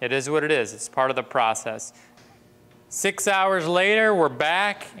 it is what it is. It's part of the process. 6 hours later, we're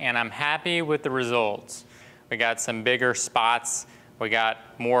back, and I'm happy with the results. We got some bigger spots. We got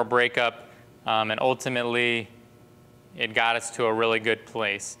more breakup, and ultimately, it got us to a really good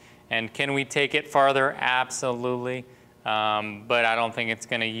place. And can we take it farther? Absolutely. But I don't think it's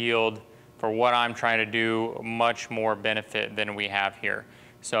going to yield, for what I'm trying to do, much more benefit than we have here.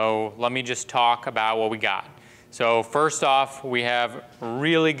 So let me just talk about what we got. So first off, we have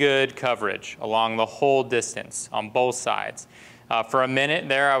really good coverage along the whole distance on both sides. For a minute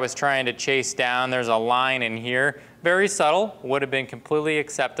there, I was trying to chase down. There's a line in here, very subtle, would have been completely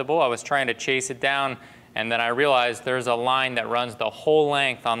acceptable. I was trying to chase it down, and then I realized there's a line that runs the whole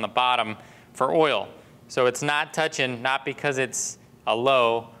length on the bottom for oil. So it's not touching, not because it's a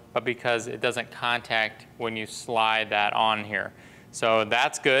low, but because it doesn't contact when you slide that on here. So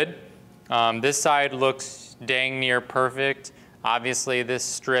that's good. This side looks dang near perfect. Obviously this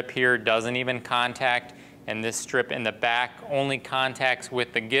strip here doesn't even contact, and this strip in the back only contacts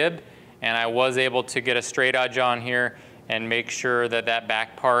with the gib, and I was able to get a straight edge on here and make sure that that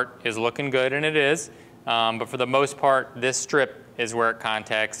back part is looking good, and it is. But for the most part, this strip is where it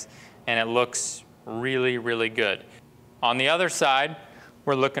contacts, and it looks really, really good. On the other side,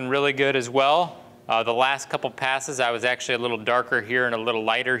 we're looking really good as well. The last couple passes, I was actually a little darker here and a little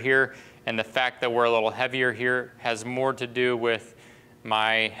lighter here, and the fact that we're a little heavier here has more to do with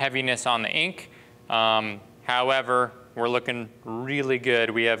my heaviness on the ink. However, we're looking really good.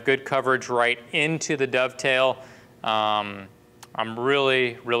 We have good coverage right into the dovetail. I'm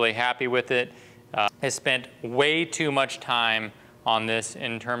really, really happy with it. I spent way too much time on this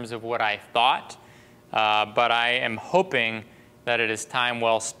in terms of what I thought, but I am hoping that it is time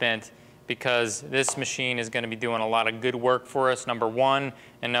well spent, because this machine is going to be doing a lot of good work for us, number one,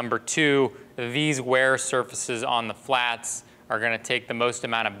 and number two, these wear surfaces on the flats are going to take the most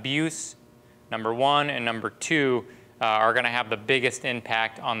amount of abuse, number one, and number two, are going to have the biggest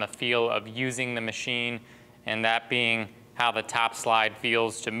impact on the feel of using the machine, and that being how the Topslide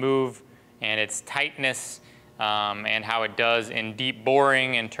feels to move, and its tightness, and how it does in deep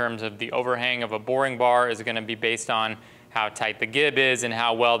boring in terms of the overhang of a boring bar is going to be based on how tight the gib is and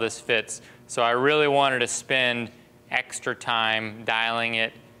how well this fits. So I really wanted to spend extra time dialing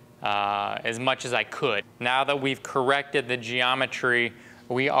it as much as I could. Now that we've corrected the geometry,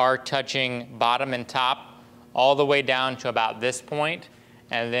 we are touching bottom and top all the way down to about this point,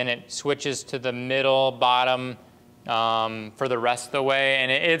 and then it switches to the middle bottom for the rest of the way, and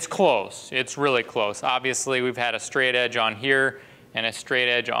it's close. It's really close. Obviously, we've had a straight edge on here and a straight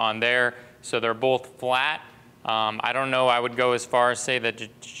edge on there, so they're both flat. I don't know, I would go as far as say that the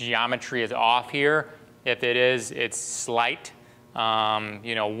geometry is off here. If it is, it's slight.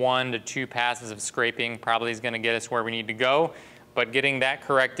 You know, 1 to 2 passes of scraping probably is going to get us where we need to go, but getting that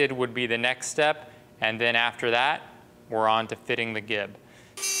corrected would be the next step, and then after that, we're on to fitting the gib.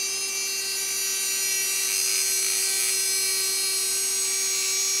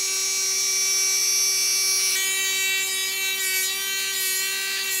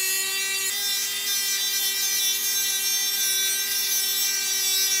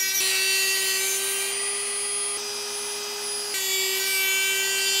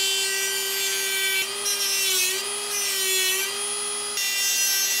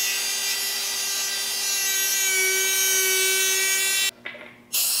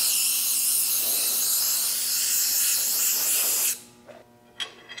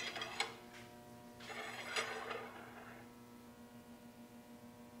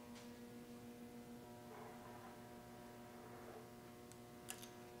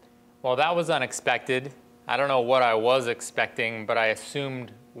 Well, that was unexpected. I don't know what I was expecting, but I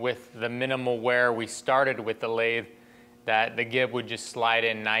assumed with the minimal wear we started with the lathe that the gib would just slide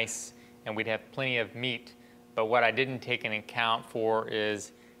in nice and we'd have plenty of meat. But what I didn't take into account for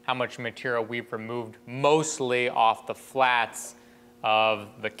is how much material we've removed, mostly off the flats of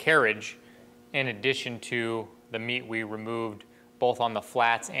the carriage, in addition to the meat we removed both on the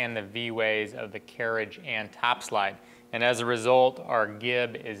flats and the V-ways of the carriage and topslide. And as a result, our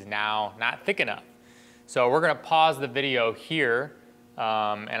gib is now not thick enough. So we're gonna pause the video here,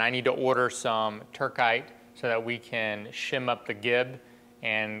 and I need to order some turkite so that we can shim up the gib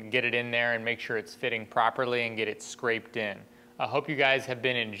and get it in there and make sure it's fitting properly and get it scraped in. I hope you guys have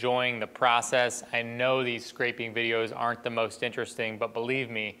been enjoying the process. I know these scraping videos aren't the most interesting, but believe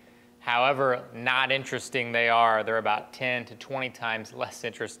me, however not interesting they are, they're about 10 to 20 times less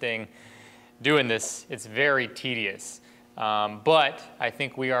interesting doing this. It's very tedious. But I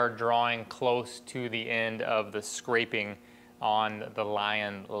think we are drawing close to the end of the scraping on the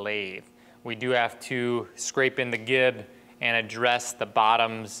Lion lathe. We do have to scrape in the gib and address the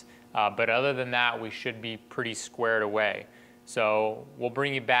bottoms, but other than that, we should be pretty squared away. So we'll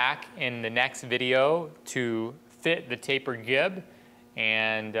bring you back in the next video to fit the tapered gib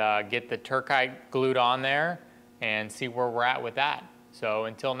and get the turkite glued on there and see where we're at with that. So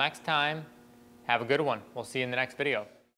until next time, have a good one. We'll see you in the next video.